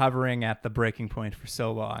has been hovering at the breaking point for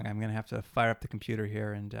so long, I'm going to have to fire up the computer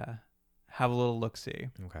here and have a little look-see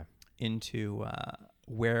into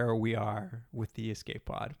where we are with the escape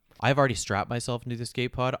pod. I've already strapped myself into the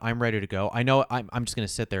escape pod. I'm ready to go. I know I'm just going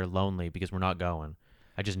to sit there lonely because we're not going.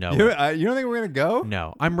 I just know. You don't think we're going to go?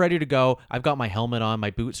 No. I'm ready to go. I've got my helmet on.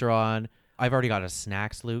 My boots are on. I've already got a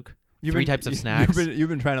snacks, Luke. Three types of snacks. You've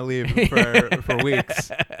been trying to leave for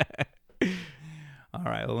weeks. All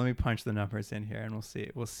right, well, let me punch the numbers in here, and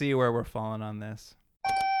we'll see where we're falling on this.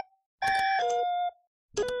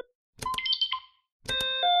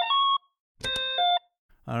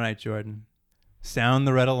 All right, Jordan, sound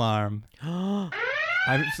the red alarm. I'm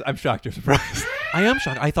shocked you're surprised. I am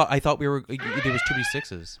shocked. I thought there was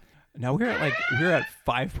 2d6s. Now we were at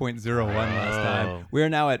 5.01 last time. We're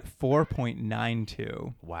now at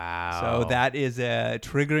 4.92. Wow. So that is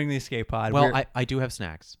triggering the escape pod. Well, I do have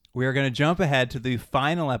snacks. We are going to jump ahead to the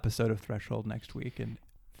final episode of Threshold next week and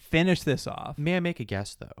finish this off. May I make a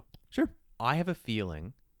guess, though? Sure. I have a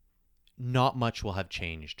feeling not much will have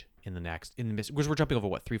changed in because we're jumping over,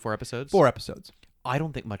 what, 3-4 episodes? 4 episodes. I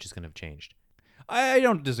don't think much is going to have changed. I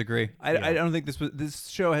don't disagree. I don't think this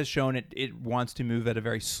show has shown it wants to move at a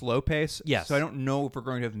very slow pace. Yes. So I don't know if we're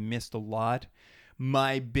going to have missed a lot.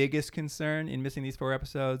 My biggest concern in missing these 4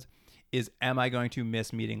 episodes is, am I going to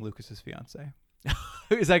miss meeting Lucas's fiance?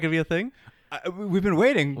 Is that going to be a thing? We've been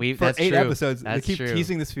waiting for 8 episodes. That's they keep true.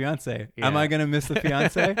 teasing this fiance. Yeah. Am I going to miss the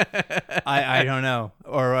fiance? I don't know.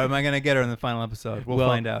 Or am I going to get her in the final episode? We'll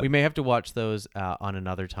find out. We may have to watch those on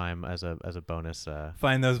another time as a bonus.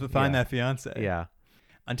 Find that fiance. Yeah.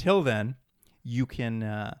 Until then, you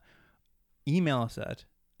can email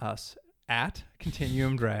us at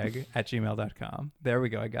continuumdrag@gmail.com. There we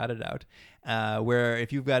go. I got it out. Where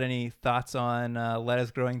if you've got any thoughts on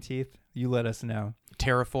lettuce growing teeth, you let us know.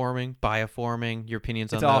 Terraforming, bioforming, your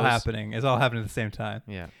opinions on It's those. all happening. It's all happening at the same time.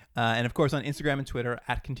 Yeah. And of course, on Instagram and Twitter,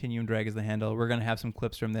 at continuumdrag is the handle. We're going to have some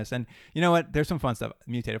clips from this. And you know what? There's some fun stuff.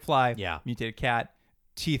 Mutated fly. Yeah. Mutated cat.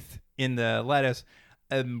 Teeth in the lettuce.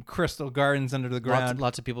 Crystal gardens under the ground.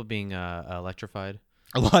 Lots of people being electrified.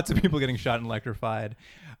 Lots of people getting shot and electrified.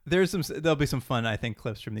 There'll be some fun, I think,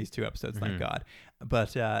 clips from these 2 episodes, thank God.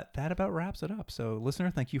 But that about wraps it up. So, listener,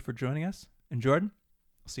 thank you for joining us. And Jordan,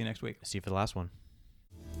 I'll see you next week. See you for the last one.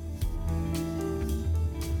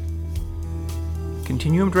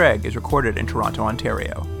 Continuum Drag is recorded in Toronto,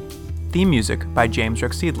 Ontario. Theme music by James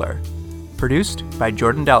Rick Seidler. Produced by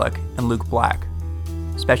Jordan Delic and Luke Black.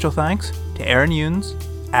 Special thanks to Aaron Yunes,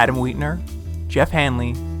 Adam Wheatner, Jeff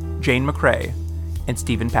Hanley, Jane McRae, and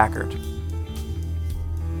Stephen Packard.